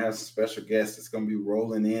future, we're going to have some special guests that's going to be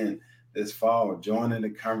rolling in this fall, joining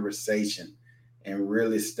the conversation and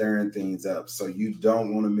really stirring things up. So you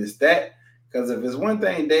don't want to miss that, because if there's one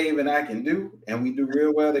thing Dave and I can do, and we do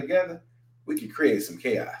real well together, we can create some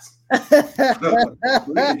chaos.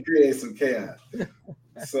 We can create some chaos.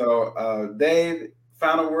 So, Dave,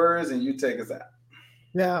 final words, and you take us out.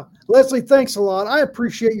 Yeah. Leslie, thanks a lot. I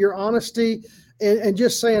appreciate your honesty and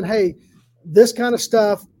just saying, hey, this kind of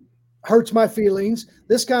stuff hurts my feelings.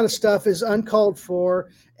 This kind of stuff is uncalled for.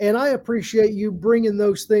 And I appreciate you bringing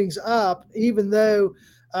those things up, even though,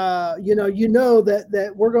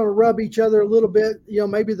 that we're going to rub each other a little bit,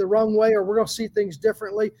 maybe the wrong way, or we're going to see things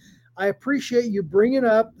differently. I appreciate you bringing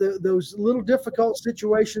up those little difficult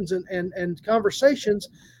situations and conversations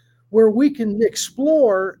where we can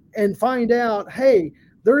explore and find out, hey,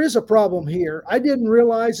 there is a problem here. I didn't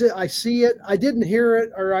realize it. I see it. I didn't hear it,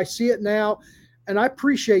 or I see it now. And I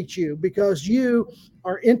appreciate you, because you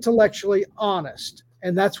are intellectually honest.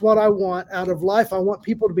 And that's what I want out of life. I want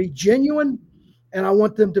people to be genuine, and I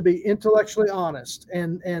want them to be intellectually honest.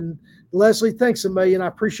 And Leslie, thanks a million. I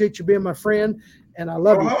appreciate you being my friend, and I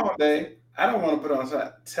love you. Hold on, Dave. I don't want to put on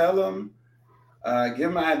side. Tell them, give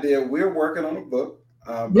them an idea. We're working on a book.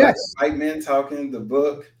 Black White Men Talking, the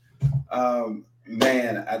book.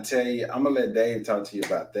 Man, I tell you, I'm gonna let Dave talk to you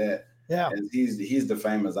about that. Yeah, and he's the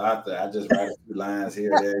famous author. I just write a few lines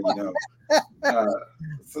here or there,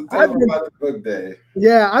 So tell them about the book, Dave.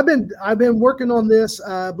 Yeah, I've been working on this,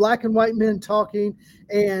 Black and White Men Talking,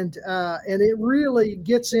 and it really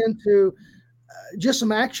gets into just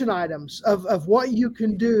some action items of what you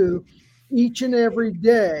can do each and every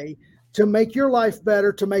day to make your life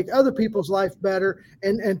better, to make other people's life better,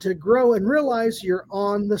 and to grow and realize you're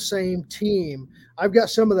on the same team. I've got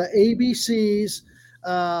some of the ABCs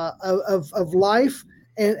of life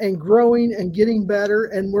and growing and getting better.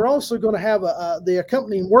 And we're also going to have the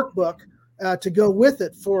accompanying workbook to go with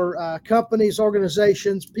it for companies,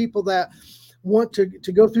 organizations, people that want to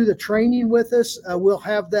go through the training with us. We'll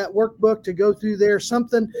have that workbook to go through there,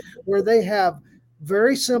 something where they have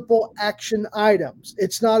very simple action items.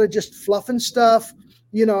 It's not just fluffing stuff.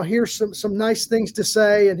 Here's some nice things to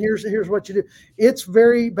say, and here's what you do. It's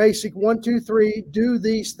very basic. 1, 2, 3, do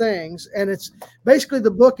these things. And it's basically,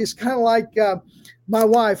 the book is kind of like my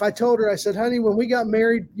wife. I told her, I said, honey, when we got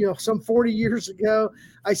married, some 40 years ago,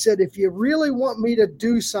 I said, if you really want me to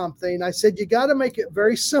do something, I said, you got to make it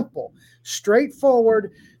very simple,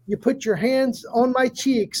 straightforward. You put your hands on my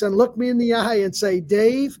cheeks and look me in the eye and say,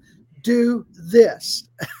 Dave, do this.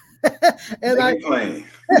 And I'm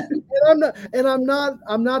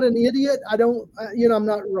not an idiot. I don't, I'm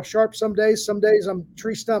not real sharp some days. Some days I'm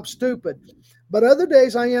tree stump stupid, but other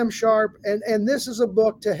days I am sharp. And this is a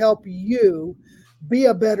book to help you be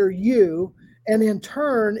a better you. And in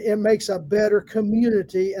turn, it makes a better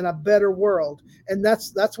community and a better world. And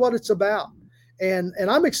that's what it's about. And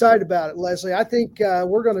I'm excited about it, Leslie. I think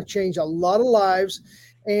we're going to change a lot of lives.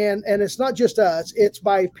 And it's not just us. It's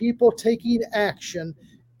by people taking action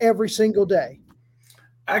every single day.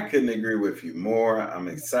 I couldn't agree with you more. I'm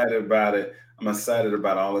excited about it. I'm excited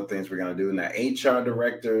about all the things we're going to do. Now, HR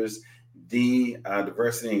directors,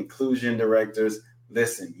 diversity and inclusion directors,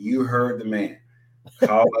 listen, you heard the man.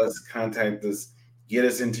 Call us, contact us, get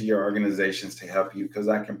us into your organizations to help you, because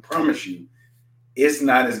I can promise you it's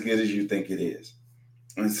not as good as you think it is.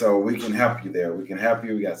 And so we can help you there. We can help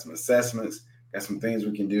you. We got some assessments, got some things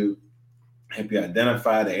we can do, help you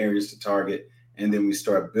identify the areas to target, and then we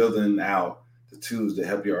start building out the tools to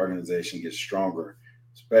help your organization get stronger,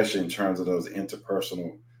 especially in terms of those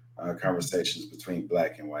interpersonal conversations between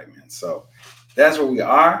Black and white men. So that's where we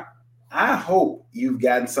are. I hope you've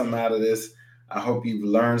gotten something out of this. I hope you've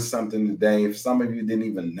learned something today. If some of you didn't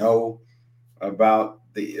even know about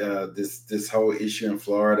this whole issue in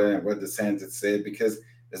Florida and what DeSantis said, because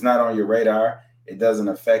it's not on your radar, it doesn't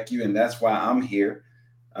affect you. And that's why I'm here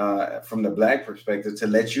from the Black perspective, to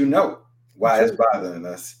let you know why it's bothering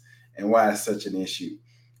us and why it's such an issue.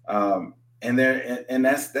 And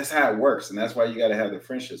that's how it works. And that's why you got to have the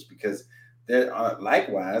friendships, because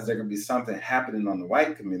likewise, there could be something happening on the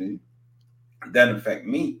white community that doesn't affect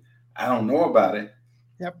me. I don't know about it.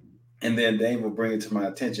 Yep. And then Dave will bring it to my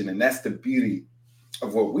attention. And that's the beauty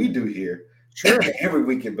of what we do here. Sure. Every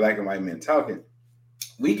week at Black and White Men Talking,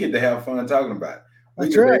 we get to have fun talking about it. We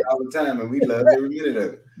That's get right. it all the time, and we love every minute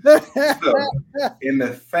of it. So, in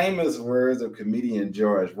the famous words of comedian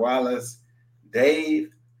George Wallace, Dave,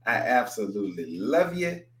 I absolutely love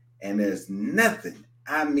you, and there's nothing,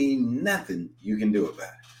 I mean nothing, you can do about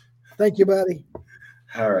it. Thank you, buddy.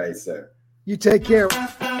 All right, sir. You take care.